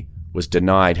 Tamahedi was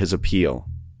denied his appeal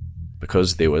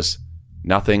because there was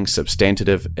nothing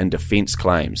substantive in defence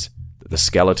claims that the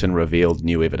skeleton revealed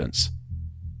new evidence.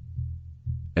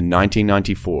 In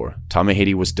 1994,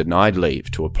 Tamahedi was denied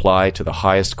leave to apply to the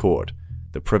highest court,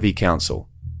 the Privy Council.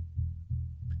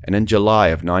 And in July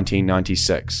of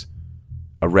 1996,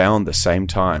 around the same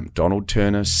time, Donald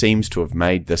Turner seems to have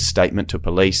made this statement to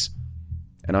police,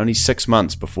 and only 6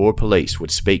 months before police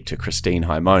would speak to Christine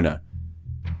Haimona,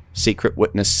 Secret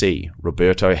Witness C,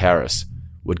 Roberto Harris,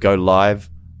 would go live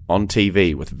on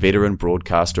TV with veteran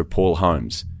broadcaster Paul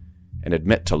Holmes and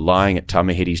admit to lying at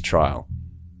Tamahedi's trial,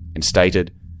 and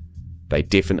stated, "They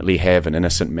definitely have an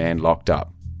innocent man locked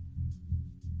up."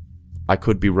 I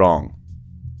could be wrong,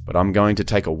 but I'm going to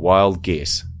take a wild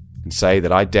guess and say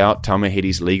that I doubt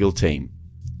Tamahedi's legal team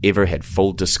ever had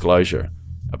full disclosure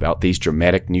about these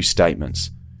dramatic new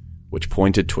statements, which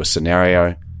pointed to a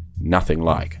scenario nothing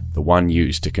like the one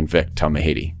used to convict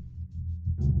Tamahedi.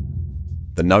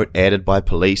 The note added by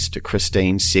police to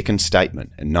Christine's second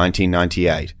statement in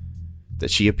 1998, that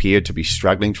she appeared to be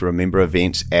struggling to remember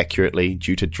events accurately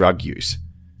due to drug use,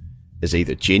 is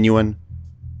either genuine,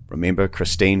 remember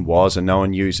Christine was a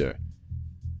known user,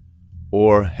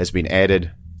 or has been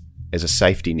added as a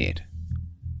safety net.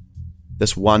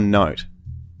 This one note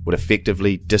would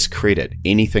effectively discredit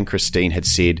anything Christine had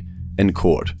said in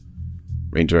court,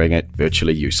 rendering it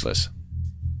virtually useless.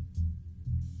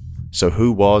 So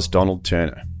who was Donald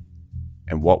Turner,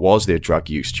 and what was their drug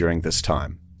use during this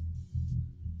time?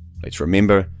 Let's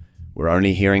remember, we're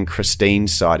only hearing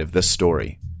Christine's side of this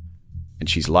story, and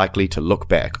she's likely to look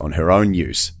back on her own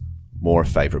use more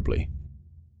favourably.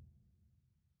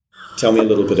 Tell me a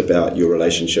little bit about your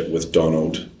relationship with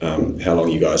Donald, how long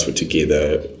you guys were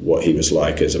together, what he was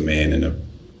like as a man and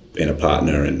a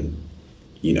partner, and,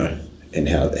 you know, and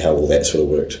how all that sort of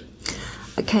worked.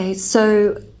 Okay,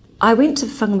 so I went to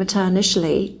Whangamata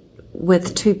initially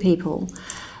with two people,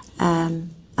 a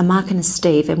Mark and a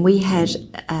Steve, and we had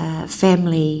a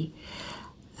family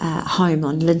home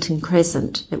on Linton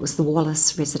Crescent. It was the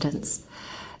Wallace residence.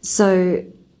 So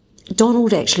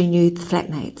Donald actually knew the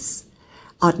flatmates.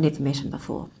 I'd never met him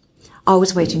before. I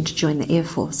was waiting to join the Air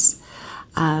Force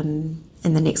in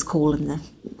the next call in the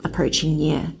approaching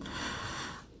year.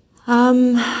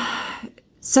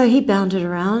 So he bounded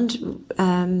around.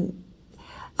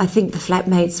 I think the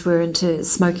flatmates were into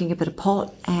smoking a bit of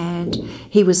pot, and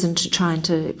he was into trying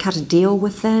to cut a deal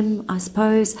with them, I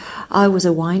suppose. I was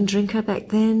a wine drinker back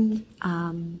then.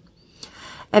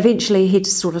 Eventually he'd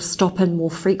sort of stop in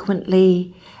more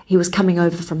frequently. He was coming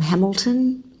over from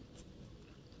Hamilton.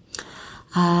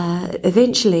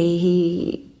 Eventually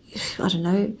he, I don't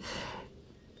know,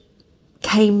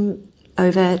 came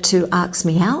over to ask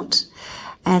me out.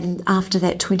 And after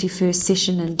that 21st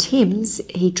session in Thames,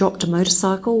 he dropped a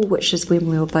motorcycle, which is when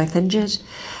we were both injured,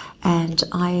 and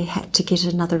I had to get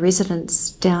another residence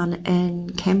down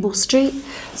in Campbell Street.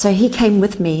 So he came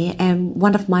with me, and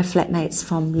one of my flatmates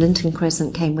from Linton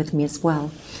Crescent came with me as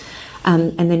well.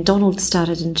 And then Donald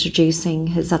started introducing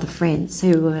his other friends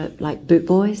who were like boot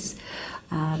boys.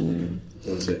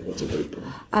 What's a boot boy?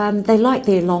 They like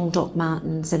their long Doc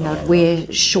Martens, and they'd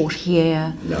wear short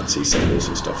hair. Nazi symbols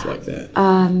and stuff like that.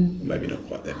 Maybe not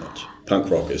quite that much.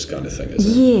 Punk rockers kind of thing, is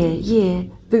it? Yeah.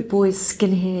 Boot boys,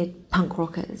 skinhead, punk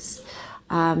rockers.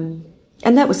 And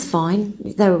that was fine.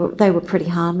 They were pretty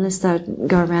harmless. They'd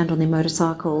go around on their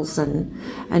motorcycles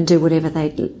and do whatever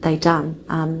they'd done.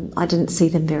 I didn't see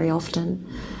them very often.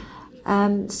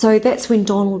 So that's when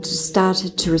Donald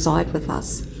started to reside with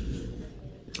us.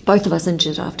 Both of us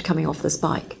injured after coming off this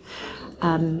bike.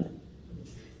 And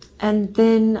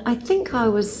then I think I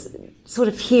was sort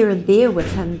of here and there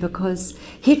with him because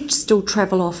he'd still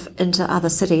travel off into other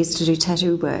cities to do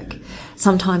tattoo work.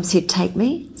 Sometimes he'd take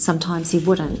me, sometimes he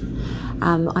wouldn't.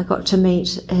 I got to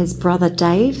meet his brother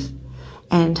Dave,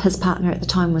 and his partner at the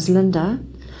time was Linda,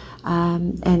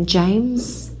 and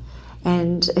James,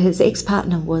 and his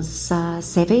ex-partner was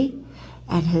Savvy,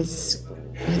 and his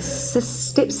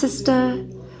stepsister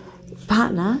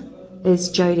partner is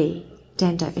Jodie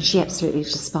Dando, and she absolutely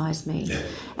despised me.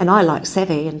 And I liked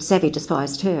Savvy, and Savvy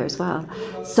despised her as well.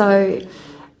 So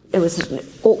it was an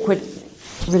awkward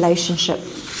relationship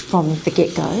from the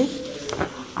get-go.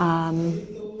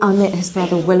 I met his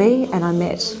brother Willie, and I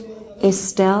met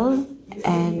Estelle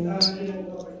and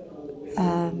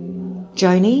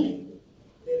Joni.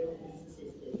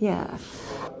 Yeah.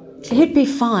 He'd be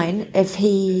fine if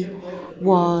he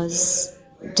was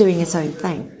doing his own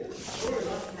thing,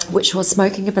 which was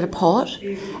smoking a bit of pot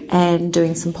and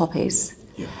doing some poppies.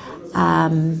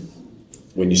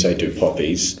 When you say do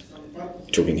poppies,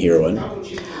 talking heroin,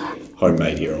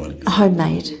 homemade heroin?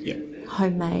 Homemade. Yeah.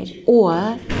 Homemade.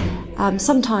 Or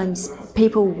sometimes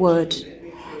people would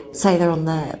say they're on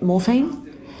the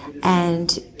morphine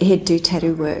and he'd do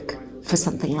tattoo work for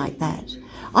something like that.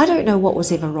 I don't know what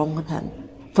was ever wrong with him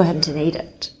for him to need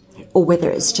it, or whether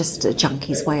it's just a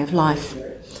junkie's way of life.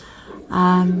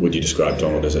 Would you describe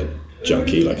Donald as a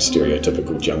junkie, like a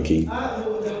stereotypical junkie?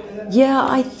 Yeah,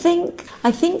 I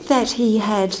think that he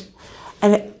had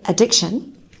an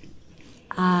addiction,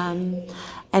 and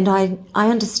I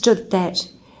understood that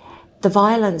the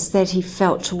violence that he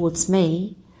felt towards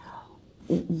me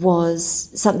was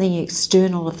something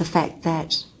external of the fact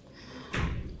that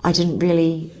I didn't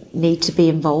really need to be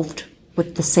involved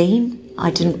with the scene. I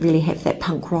didn't really have that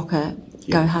punk rocker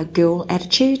go-hard girl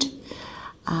attitude.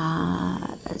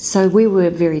 So we were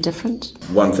very different.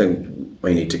 One thing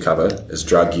we need to cover is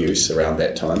drug use around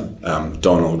that time.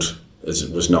 Donald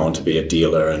was known to be a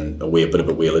dealer and a bit of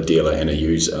a wheeler dealer and a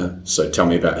user. So tell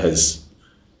me about his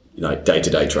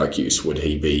day-to-day drug use. Would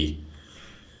he be,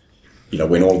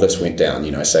 when all this went down,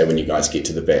 say when you guys get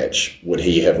to the batch, would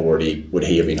he have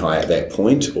been high at that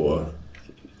point, or,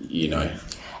 He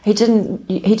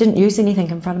didn't use anything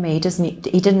in front of me. He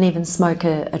didn't even smoke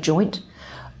a joint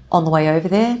on the way over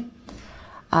there.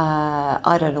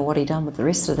 I don't know what he'd done with the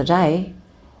rest of the day.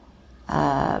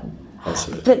 But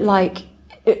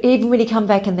even when he come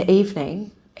back in the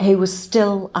evening, he was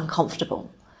still uncomfortable.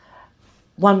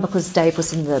 One, because Dave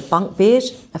was in the bunk bed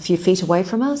a few feet away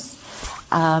from us.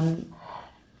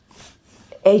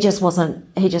 he just wasn't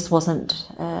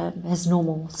his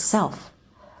normal self.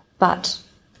 But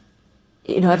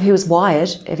if he was wired,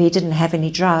 if he didn't have any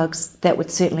drugs, that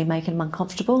would certainly make him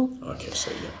uncomfortable. Okay,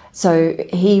 so yeah. So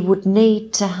he would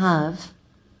need to have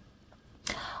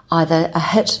either a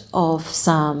hit of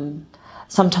some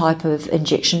type of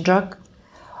injection drug,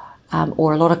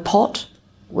 or a lot of pot,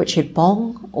 which he'd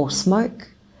bong or smoke,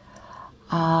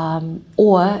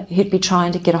 or he'd be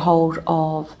trying to get a hold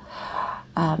of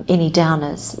any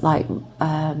downers like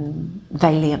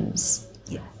Valiums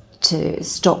to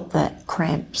stop the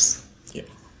cramps.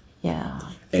 Yeah.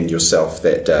 And yourself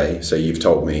that day, so you've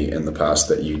told me in the past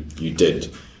that you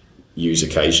did use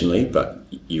occasionally, but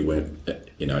you weren't,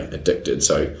 addicted.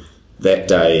 So that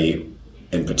day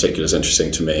in particular is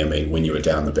interesting to me. I mean, when you were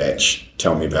down the batch,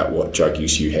 tell me about what drug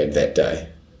use you had that day.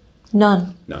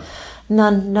 None. No.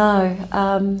 None, no.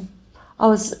 I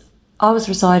was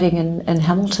residing in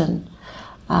Hamilton,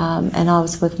 and I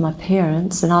was with my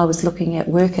parents, and I was looking at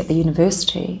work at the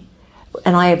university.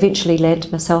 And I eventually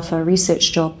landed myself a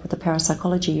research job with the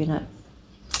parapsychology unit.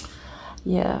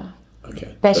 Yeah.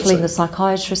 Okay. Battling the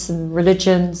psychiatrists and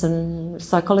religions and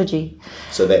psychology.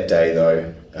 So that day,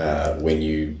 though, when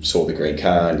you saw the green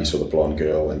car and you saw the blonde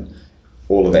girl and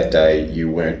all of that day, you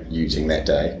weren't using that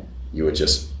day. You were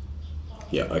just,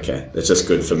 yeah, okay. That's just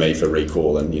good for me for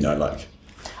recall and,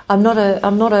 I'm not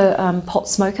a pot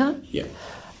smoker. Yeah.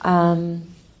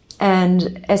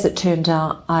 And as it turned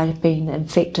out, I'd been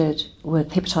infected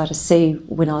with hepatitis C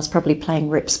when I was probably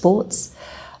playing rep sports.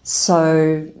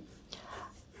 So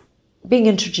being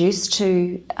introduced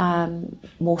to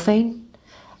morphine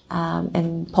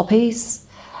and poppies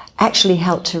actually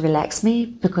helped to relax me,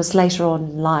 because later on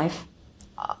in life,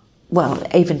 well,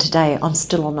 even today, I'm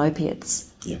still on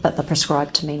opiates, but they're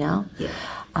prescribed to me now. Yeah.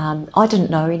 I didn't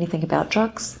know anything about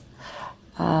drugs.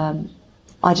 I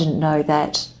didn't know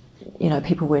that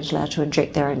people weren't allowed to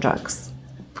inject their own drugs,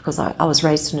 because I was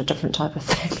raised in a different type of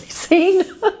family scene.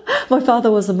 My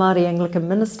father was a Māori Anglican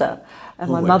minister, and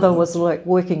my mother was like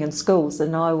working in schools,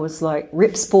 and I was like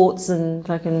rep sports and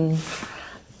fucking,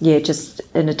 just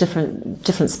in a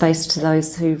different space to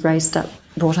those who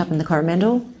brought up in the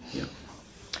Coromandel. Yeah.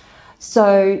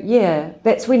 So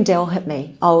that's when Dell hit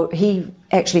me. He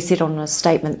actually said on a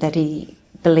statement that he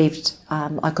believed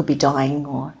I could be dying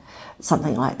or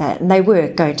something like that, and they were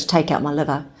going to take out my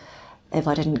liver if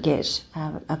I didn't get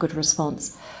a good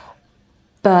response.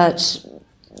 But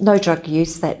no drug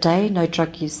use that day, no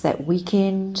drug use that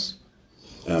weekend.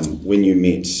 When you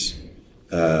met,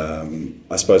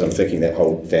 I suppose I'm thinking that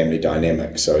whole family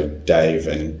dynamic, so Dave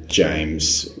and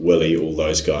James, Willie, all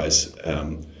those guys,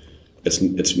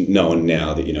 it's known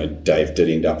now that, Dave did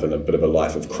end up in a bit of a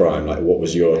life of crime. Like, what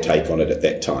was your take on it at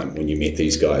that time when you met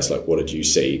these guys? Like, what did you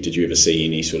see? Did you ever see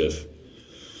any sort of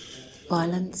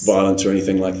violence or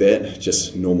anything like that?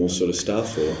 Just normal sort of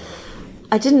stuff? Or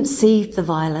I didn't see the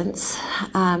violence.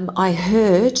 I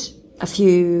heard a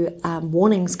few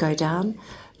warnings go down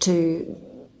to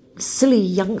silly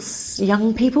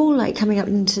young people, like coming up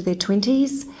into their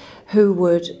 20s, who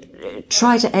would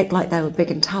try to act like they were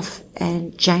big and tough,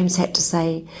 and James had to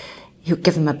say he'll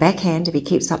give him a backhand if he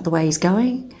keeps up the way he's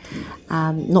going,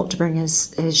 not to bring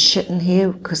his shit in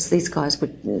here, because these guys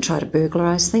would try to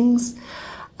burglarise things.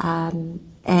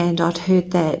 And I'd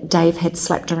heard that Dave had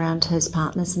slapped around his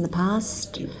partners in the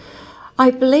past. I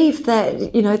believe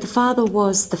that, the father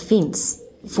was the fence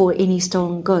for any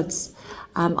stolen goods.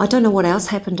 I don't know what else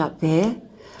happened up there,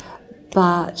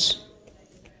 but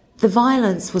the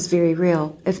violence was very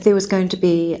real. If there was going to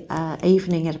be an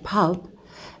evening at a pub,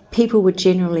 people would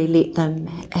generally let them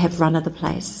have run of the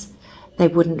place. They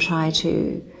wouldn't try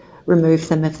to remove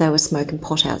them if they were smoking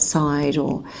pot outside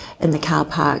or in the car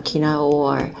park,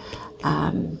 or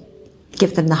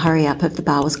give them the hurry up if the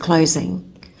bar was closing.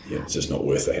 Yeah, it's just not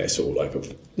worth the hassle.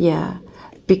 Yeah,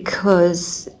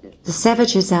 because the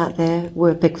savages out there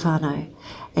were big whānau,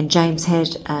 and James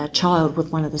had a child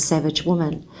with one of the savage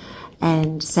women,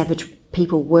 and savage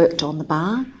people worked on the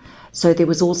bar. So there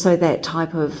was also that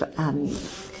type of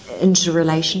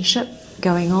interrelationship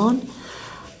going on.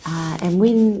 And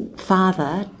when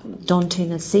Father, Don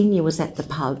Turner Sr., was at the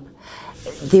pub,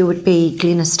 there would be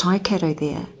Glenys Taikato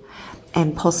there,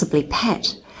 and possibly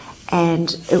Pat.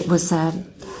 And it was, they're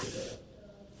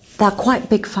quite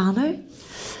big whānau,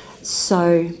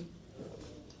 so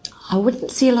I wouldn't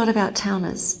see a lot of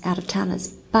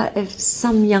out-of-towners. But if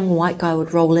some young white guy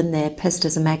would roll in there, pissed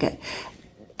as a maggot,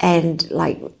 and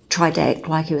try to act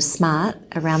like he was smart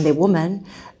around their woman,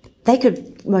 they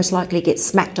could most likely get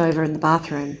smacked over in the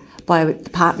bathroom by the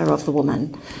partner of the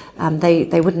woman.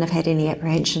 They wouldn't have had any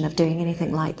apprehension of doing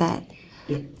anything like that.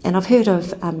 And I've heard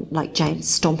of like James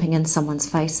stomping in someone's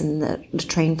face in the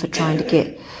latrine for trying to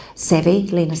get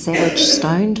Lena Savage,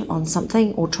 stoned on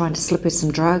something or trying to slip her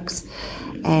some drugs,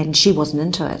 and she wasn't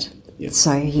into it.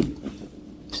 So he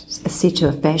is said to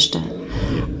have bashed her.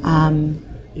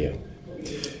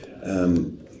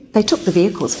 They took the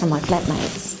vehicles from my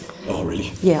flatmates. Oh,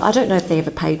 really? Yeah, I don't know if they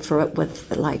ever paid for it with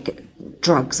like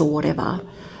drugs or whatever,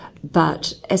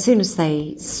 but as soon as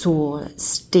they saw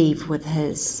Steve with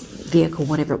his vehicle,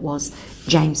 whatever it was,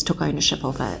 James took ownership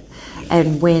of it.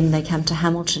 And when they came to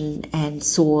Hamilton and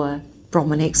saw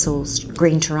Bronwyn Exel's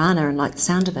green Tirana and liked the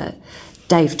sound of it,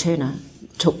 Dave Turner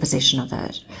took possession of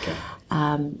it. Okay.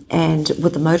 And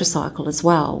with the motorcycle as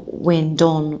well, when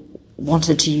Don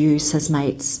wanted to use his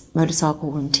mate's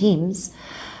motorcycle in Thames,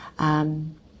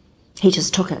 he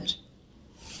just took it.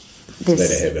 They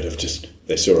had a habit of just,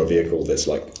 they saw a vehicle that's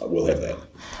like, we'll have that.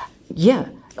 Yeah,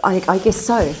 I guess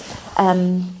so.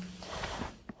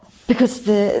 Because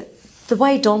the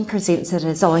way Don presents it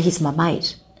is, oh, he's my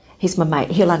mate.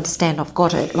 He'll understand I've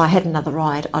got it. If I had another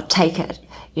ride, I'd take it,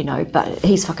 but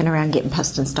he's fucking around getting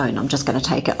pissed and stoned. I'm just going to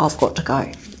take it. I've got to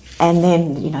go. And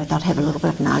then, they'd have a little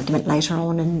bit of an argument later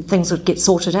on and things would get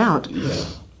sorted out. Yeah.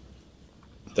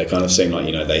 They kind of seem like,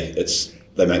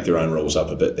 they make their own rules up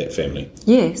a bit, that family.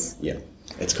 Yes. Yeah.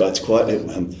 It's quite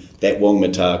that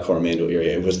Wangmatar, Coromandel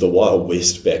area, it was the Wild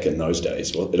West back in those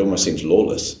days. Well, it almost seems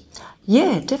lawless.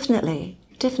 Yeah, definitely.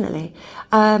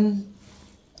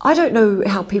 I don't know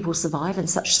how people survive in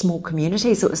such small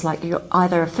communities. It was like you're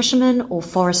either a fisherman or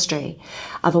forestry.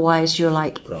 Otherwise, you're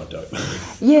like... Right, dope.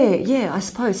 Yeah, I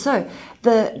suppose so.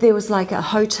 There was like a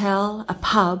hotel, a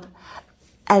pub,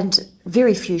 and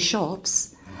very few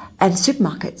shops, and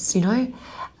supermarkets,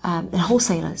 and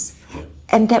wholesalers. Yeah.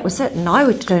 And that was it. And I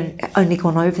would only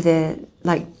gone over there,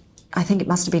 like, I think it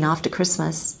must have been after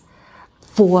Christmas,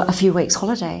 for a few weeks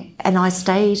holiday. And I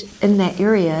stayed in that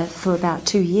area for about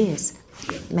 2 years.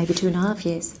 Yeah. Maybe 2.5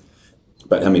 years.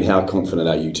 But how confident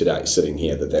are you today, sitting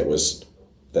here, that was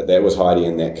Heidi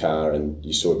in that car, and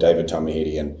you saw David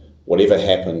Tamihere, and whatever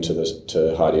happened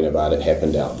to Heidi Nevada, it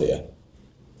happened out there?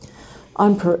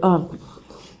 I'm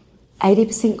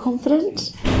 80%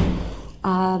 confident.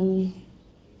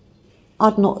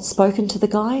 I'd not spoken to the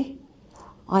guy.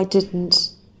 I'd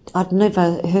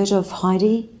never heard of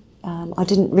Heidi. I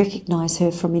didn't recognise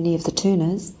her from any of the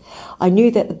Turners. I knew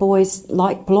that the boys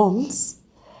liked blondes.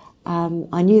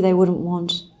 I knew they wouldn't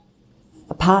want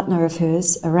a partner of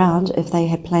hers around if they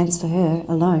had plans for her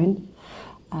alone.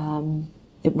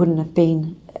 It wouldn't have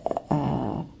been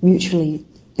a mutually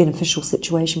beneficial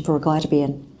situation for a guy to be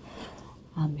in.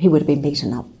 He would have been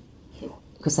beaten up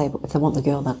because if they want the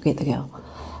girl, they'll get the girl.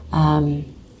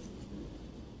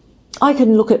 I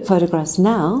can look at photographs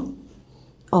now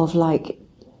of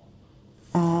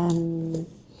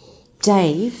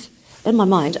Dave. In my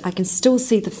mind, I can still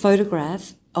see the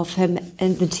photograph of him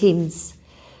in the Thames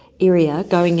area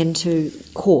going into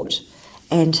court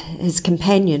and his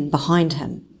companion behind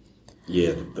him.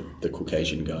 Yeah, the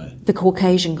Caucasian guy. The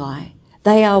Caucasian guy.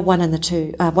 They are one and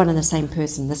the same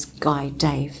person, this guy,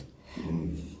 Dave.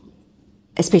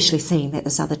 Especially seeing that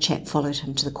this other chap followed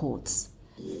him to the courts.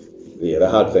 Yeah, the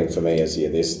hard thing for me is,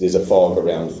 there's a fog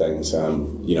around things.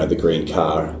 The green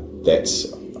car, that's,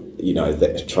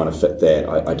 that trying to fit that.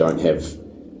 I don't have,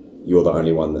 you're the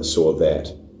only one that saw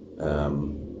that.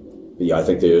 But yeah, I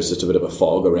think there is just a bit of a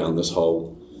fog around this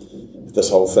whole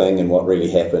thing and what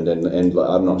really happened, and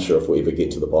I'm not sure if we'll ever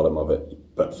get to the bottom of it.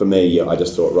 But for me, I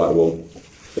just thought, right, well,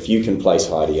 if you can place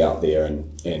Heidi out there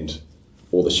and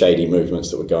all the shady movements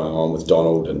that were going on with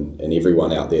Donald and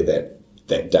everyone out there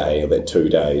that day or that 2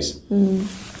 days, and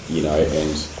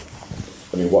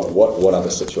what other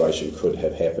situation could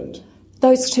have happened?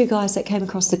 Those two guys that came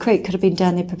across the creek could have been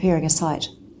down there preparing a site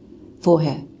for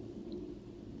her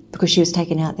because she was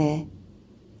taken out there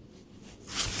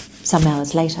some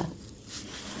hours later.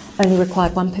 Only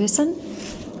required one person,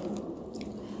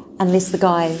 unless the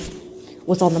guy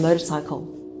was on the motorcycle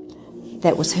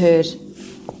that was heard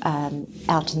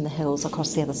out in the hills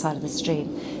across the other side of the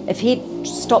stream. If he'd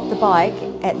stopped the bike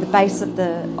at the base of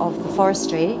the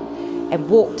forestry and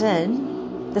walked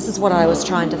in, this is what I was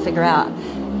trying to figure out.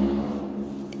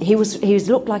 He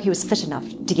looked like he was fit enough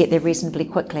to get there reasonably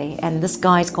quickly, and this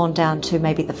guy's gone down to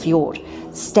maybe the fjord,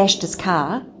 stashed his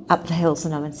car up the hill so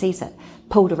no one sees it,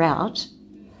 pulled her out,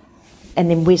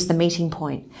 and then where's the meeting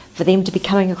point? For them to be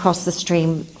coming across the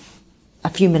stream a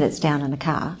few minutes down in a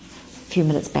car, a few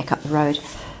minutes back up the road,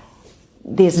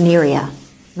 there's an area,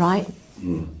 right?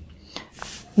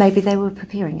 Maybe they were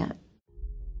preparing it.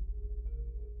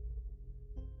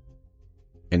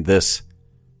 And this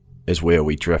is where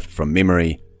we drift from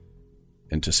memory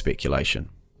into speculation.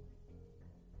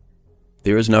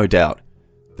 There is no doubt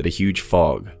that a huge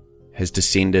fog has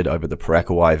descended over the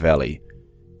Parakawai Valley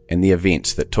and the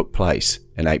events that took place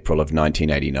in April of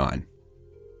 1989.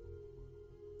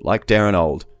 Like Darren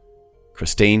Auld,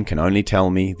 Christine can only tell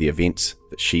me the events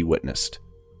that she witnessed.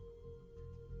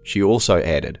 She also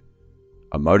added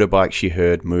a motorbike she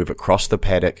heard move across the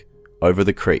paddock over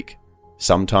the creek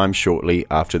sometime shortly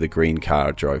after the green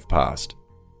car drove past.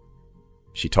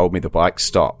 She told me the bike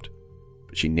stopped,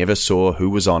 but she never saw who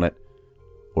was on it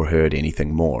or heard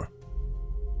anything more.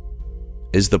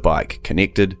 Is the bike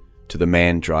connected to the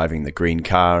man driving the green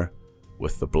car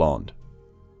with the blonde?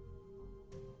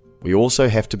 We also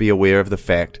have to be aware of the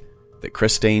fact that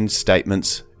Christine's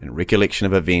statements and recollection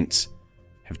of events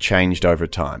have changed over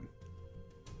time.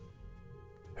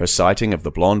 Her sighting of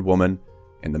the blonde woman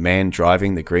and the man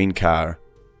driving the green car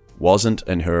wasn't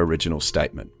in her original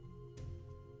statement.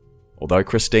 Although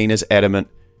Christine is adamant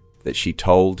that she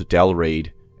told Del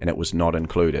Reid and it was not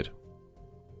included.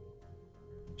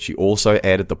 She also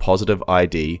added the positive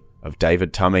ID of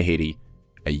David Tamihere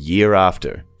a year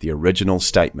after the original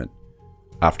statement,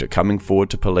 after coming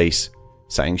forward to police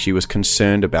saying she was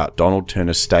concerned about Donald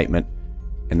Turner's statement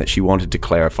and that she wanted to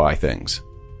clarify things.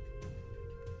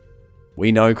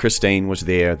 We know Christine was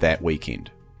there that weekend.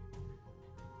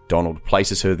 Donald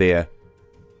places her there,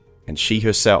 and she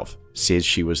herself says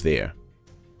she was there.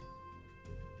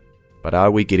 But are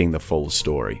we getting the full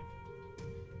story?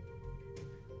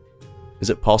 Is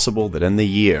it possible that in the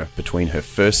year between her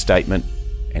first statement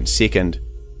and second,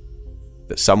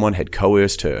 that someone had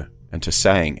coerced her into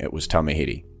saying it was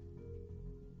Tamihere?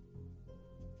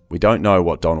 We don't know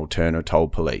what Donald Turner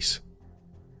told police,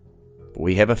 but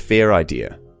we have a fair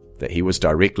idea that he was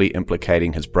directly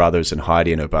implicating his brothers in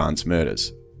Heidi and Oban's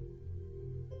murders.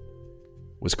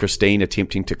 Was Christine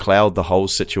attempting to cloud the whole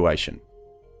situation?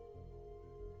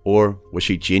 Or was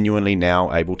she genuinely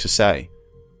now able to say,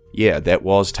 yeah, that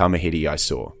was Tamihere I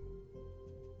saw?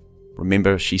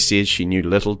 Remember, she says she knew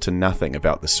little to nothing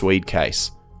about the Swede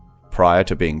case prior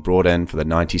to being brought in for the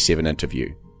 97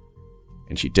 interview,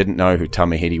 and she didn't know who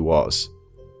Tamihere was,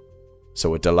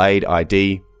 so a delayed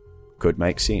ID could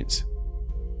make sense.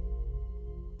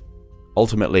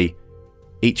 Ultimately,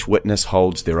 each witness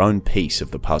holds their own piece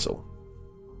of the puzzle,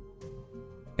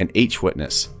 and each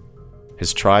witness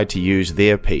has tried to use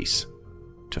their piece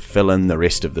to fill in the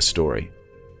rest of the story.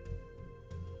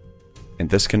 And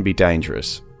this can be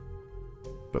dangerous,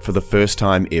 but for the first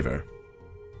time ever,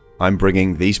 I'm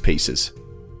bringing these pieces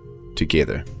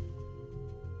together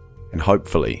and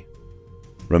hopefully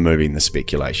removing the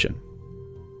speculation.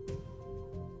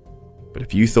 But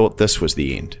if you thought this was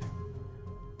the end,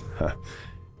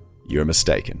 you're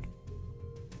mistaken,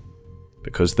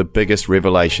 because the biggest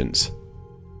revelations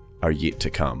are yet to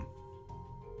come.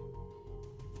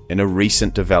 In a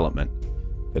recent development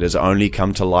that has only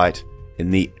come to light in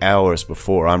the hours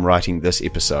before I'm writing this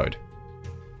episode,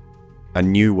 a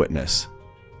new witness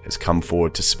has come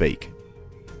forward to speak.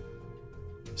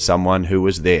 Someone who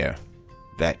was there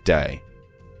that day.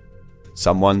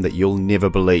 Someone that you'll never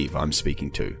believe I'm speaking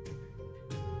to.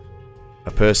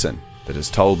 A person that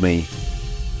has told me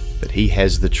that he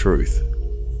has the truth,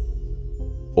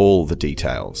 all the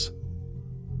details,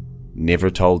 never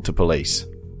told to police.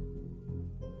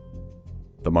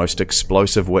 The most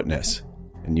explosive witness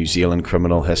in New Zealand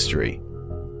criminal history.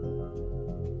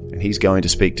 And he's going to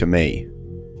speak to me,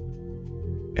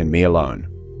 and me alone.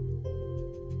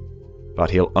 But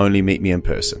he'll only meet me in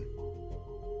person.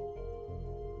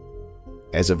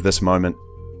 As of this moment,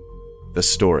 the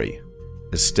story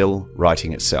is still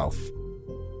writing itself.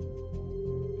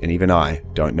 And even I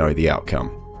don't know the outcome.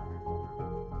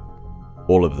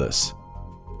 All of this,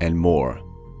 and more,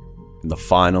 in the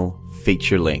final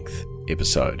feature-length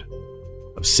episode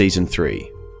of Season 3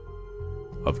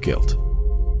 of Guilt.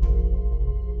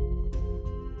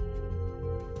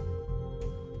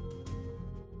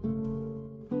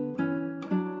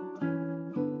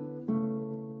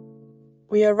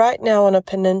 We are right now on a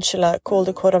peninsula called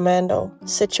the Coromandel,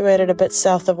 situated a bit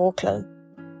south of Auckland.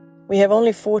 We have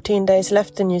only 14 days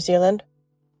left in New Zealand.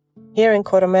 Here in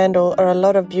Coromandel are a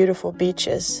lot of beautiful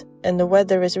beaches, and the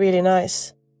weather is really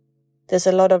nice. There's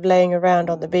a lot of laying around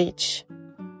on the beach.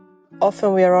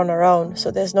 Often we are on our own,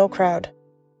 so there's no crowd.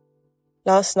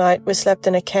 Last night we slept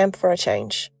in a camp for a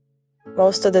change.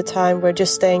 Most of the time we're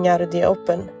just staying out in the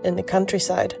open, in the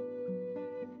countryside.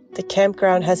 The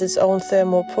campground has its own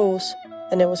thermal pools,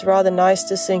 and it was rather nice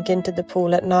to sink into the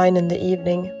pool at 9 in the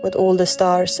evening with all the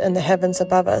stars and the heavens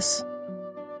above us.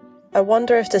 I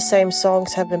wonder if the same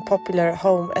songs have been popular at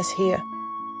home as here.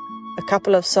 A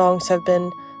couple of songs have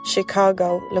been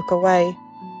Chicago, Look Away,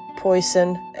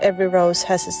 poison, every rose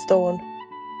has its thorn.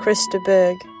 Christer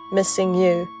Berg, Missing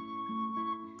You.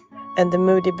 And the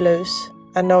Moody Blues,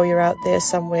 I know you're out there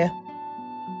somewhere.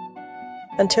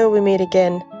 Until we meet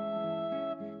again,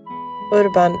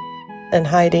 Urban and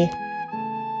Heidi.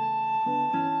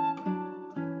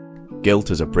 Guilt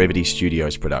is a Brevity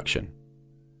Studios production.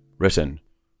 Written,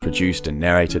 produced and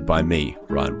narrated by me,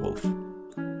 Ryan Wolf.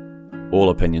 All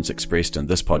opinions expressed in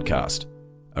this podcast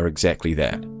are exactly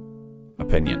that,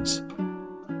 opinions,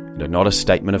 and are not a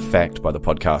statement of fact by the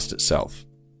podcast itself.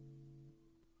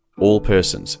 All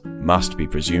persons must be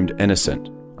presumed innocent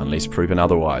unless proven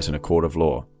otherwise in a court of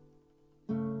law.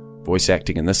 Voice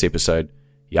acting in this episode,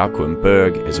 Joachim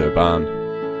Berg as Urban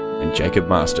and Jacob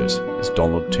Masters as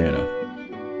Donald Turner.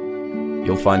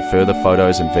 You'll find further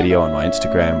photos and video on my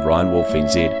Instagram,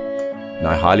 RyanWolfNZ, and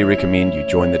I highly recommend you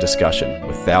join the discussion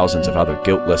with thousands of other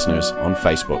Guilt listeners on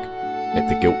Facebook at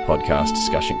the Guilt Podcast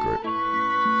Discussion Group.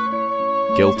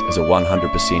 Guilt is a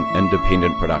 100%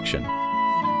 independent production.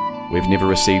 We've never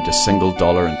received a single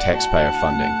dollar in taxpayer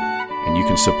funding, and you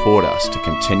can support us to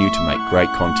continue to make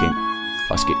great content,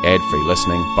 plus get ad-free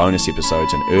listening, bonus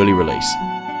episodes, and early release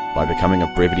by becoming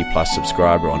a Brevity Plus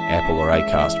subscriber on Apple or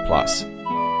Acast Plus.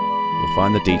 You'll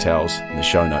find the details in the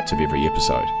show notes of every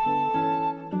episode.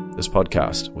 This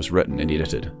podcast was written and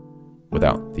edited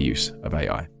without the use of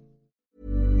AI.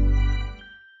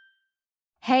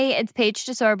 Hey, it's Paige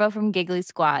DeSorbo from Giggly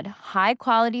Squad. High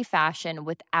quality fashion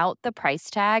without the price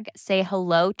tag. Say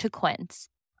hello to Quince.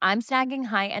 I'm snagging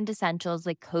high-end essentials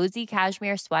like cozy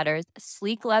cashmere sweaters,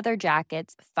 sleek leather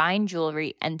jackets, fine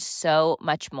jewelry, and so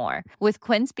much more. With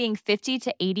Quince being 50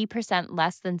 to 80%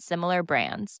 less than similar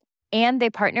brands. And they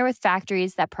partner with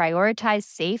factories that prioritize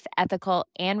safe, ethical,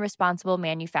 and responsible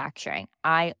manufacturing.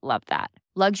 I love that.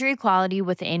 Luxury quality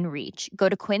within reach. Go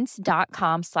to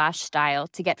quince.com/style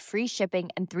to get free shipping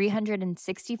and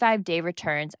 365-day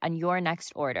returns on your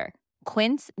next order.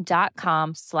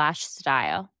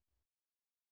 Quince.com/style.